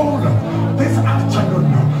thy throne this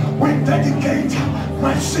afternoon. We dedicate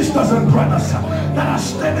my sisters and brothers that are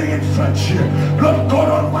standing in front here. Lord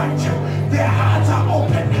God Almighty, their hearts are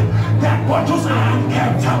open, their bottles are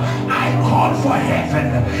unkept. I call for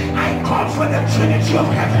heaven. I call for the Trinity of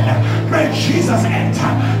heaven. May Jesus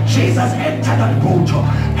enter. Jesus, enter that boat.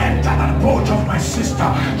 Enter that boat of my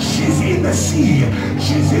sister. She's in the sea.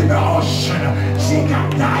 She's in the ocean. She can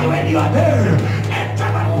die when you are there. Enter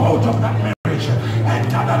that boat of that marriage. Enter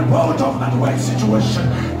that boat of that work situation.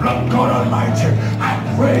 Lord God Almighty, I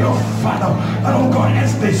pray, oh Father, that oh God,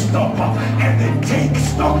 as they stop and they take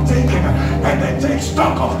stock taking and they take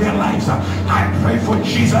stock of their lives, I pray for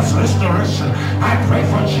Jesus restoration. I pray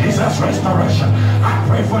for Jesus restoration. I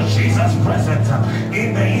pray for Jesus presence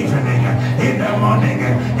in the evening, in the morning,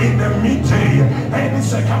 in the midday, any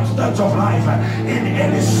circumstance of life, in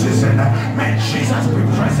any season. May Jesus be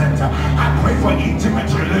present. I pray for intimate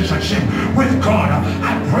relationship with God.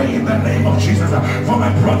 I pray in the name of Jesus for my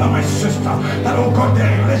brother, my sister, that oh God,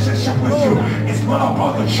 their relationship with you is not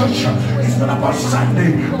about the church, it's not about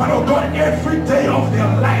Sunday, but oh God, every day of their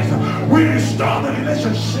lives we restore the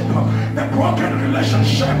relationship, the broken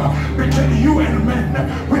relationship between you and men.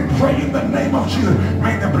 We pray in the name of Jesus.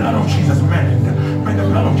 May the blood of Jesus mend. May the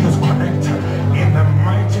blood of Jesus connect in the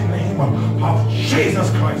mighty name of Jesus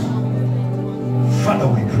Christ. Father,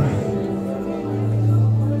 we pray.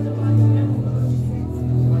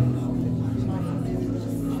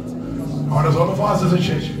 I want us, all of us as a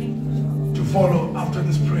church, to follow after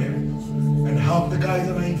this prayer and help the guys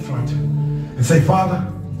that are in front and say, Father,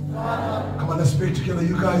 come on, let's speak together.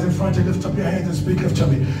 You guys in front, lift up your hands and speak after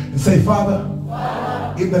me and say, Father,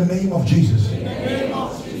 in the name of Jesus,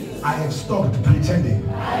 I have stopped pretending.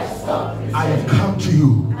 I have come to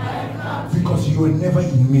you because you were never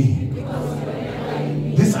in me.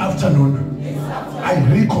 This afternoon, I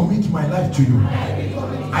recommit my life to you.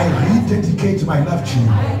 I rededicate my life to you.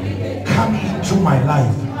 Come into my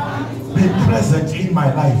life. Be present in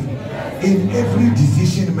my life. In every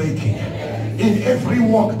decision making. In every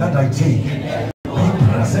walk that I take. Be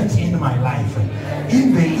present in my life.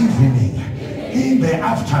 In the evening. In the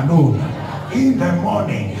afternoon. In the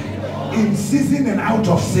morning. In season and out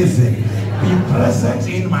of season. be present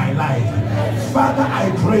in my life. Father,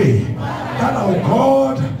 I pray that, oh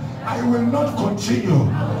God, I will not continue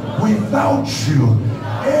without you.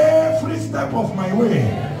 Every step of my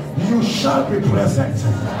way, you shall be present.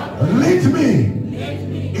 Lead me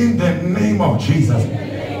in the name of Jesus.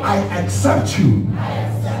 I accept you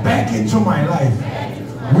back into my life.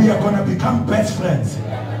 We are going to become best friends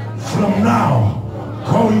from now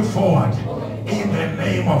going forward in the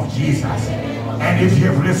name of Jesus. And if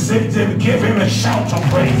you've received him, give him a shout of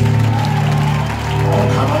praise. Oh,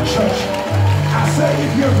 come on, church. I say,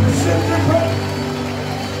 if you've received him,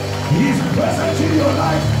 he's present in your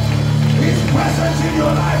life. He's present in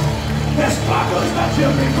your life. The struggles that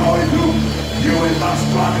you've been going through, you will not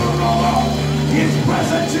struggle no more. He's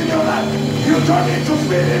present in your life. You don't need to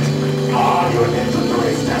feel it. All you need to do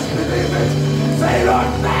is just believe it. Say, Lord,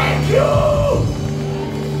 thank you.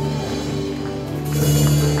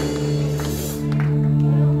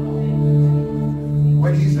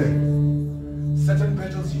 When he's there, certain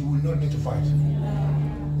battles you will not need to fight.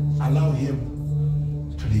 Allow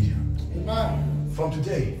him to lead you. Amen. From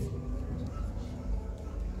today,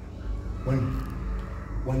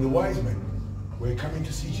 when the wise men were coming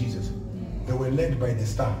to see Jesus, they were led by the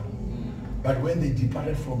star. But when they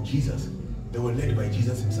departed from Jesus, they were led by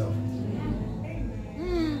Jesus himself.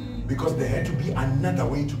 Because there had to be another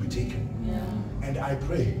way to be taken. And I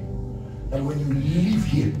pray that when you leave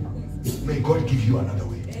here, may God give you another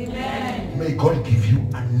way. Amen. May God give you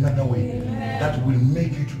another way. Amen. That will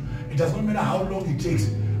make you. It does not matter how long it takes,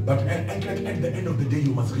 but at the end of the day,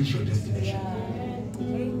 you must reach your destination.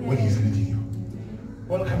 When he's leading you.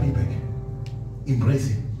 Welcome him back. Embrace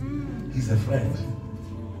him. He's a friend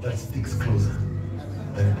that sticks closer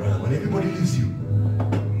than a brother. When everybody leaves you,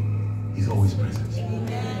 he's always present.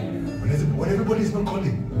 When everybody is not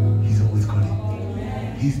calling, he's always calling.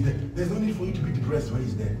 He's there. There's no need for you to be depressed when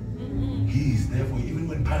he's there. He is there for you. Even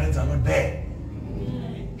when parents are not there,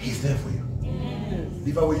 he's there for you.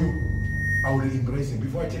 If I were you, I would embrace him.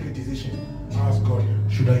 Before I take a decision, ask God,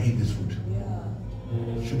 should I eat this food?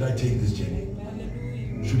 Should I take this journey?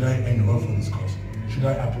 Should I enroll for this course? Should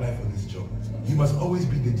I apply for this job? He must always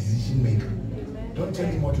be the decision maker. Don't tell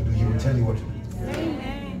him what to do, he will tell you what to do.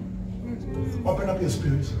 Open up your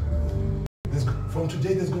spirit. From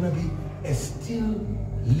today, there's going to be a still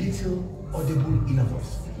little audible inner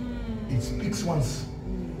voice. It speaks once.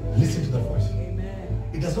 Listen to the voice.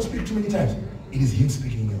 It does not speak too many times. It is him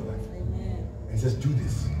speaking in your life. And says, do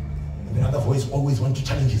this. And the other voice always wants to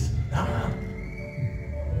challenge this.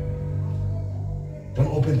 Don't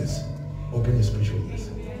open this. Open your spiritual ears.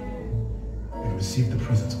 And receive the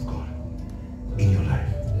presence of God in your life.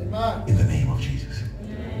 In the name of Jesus.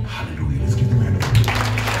 Hallelujah. Let's give them a hand of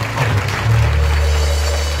praise.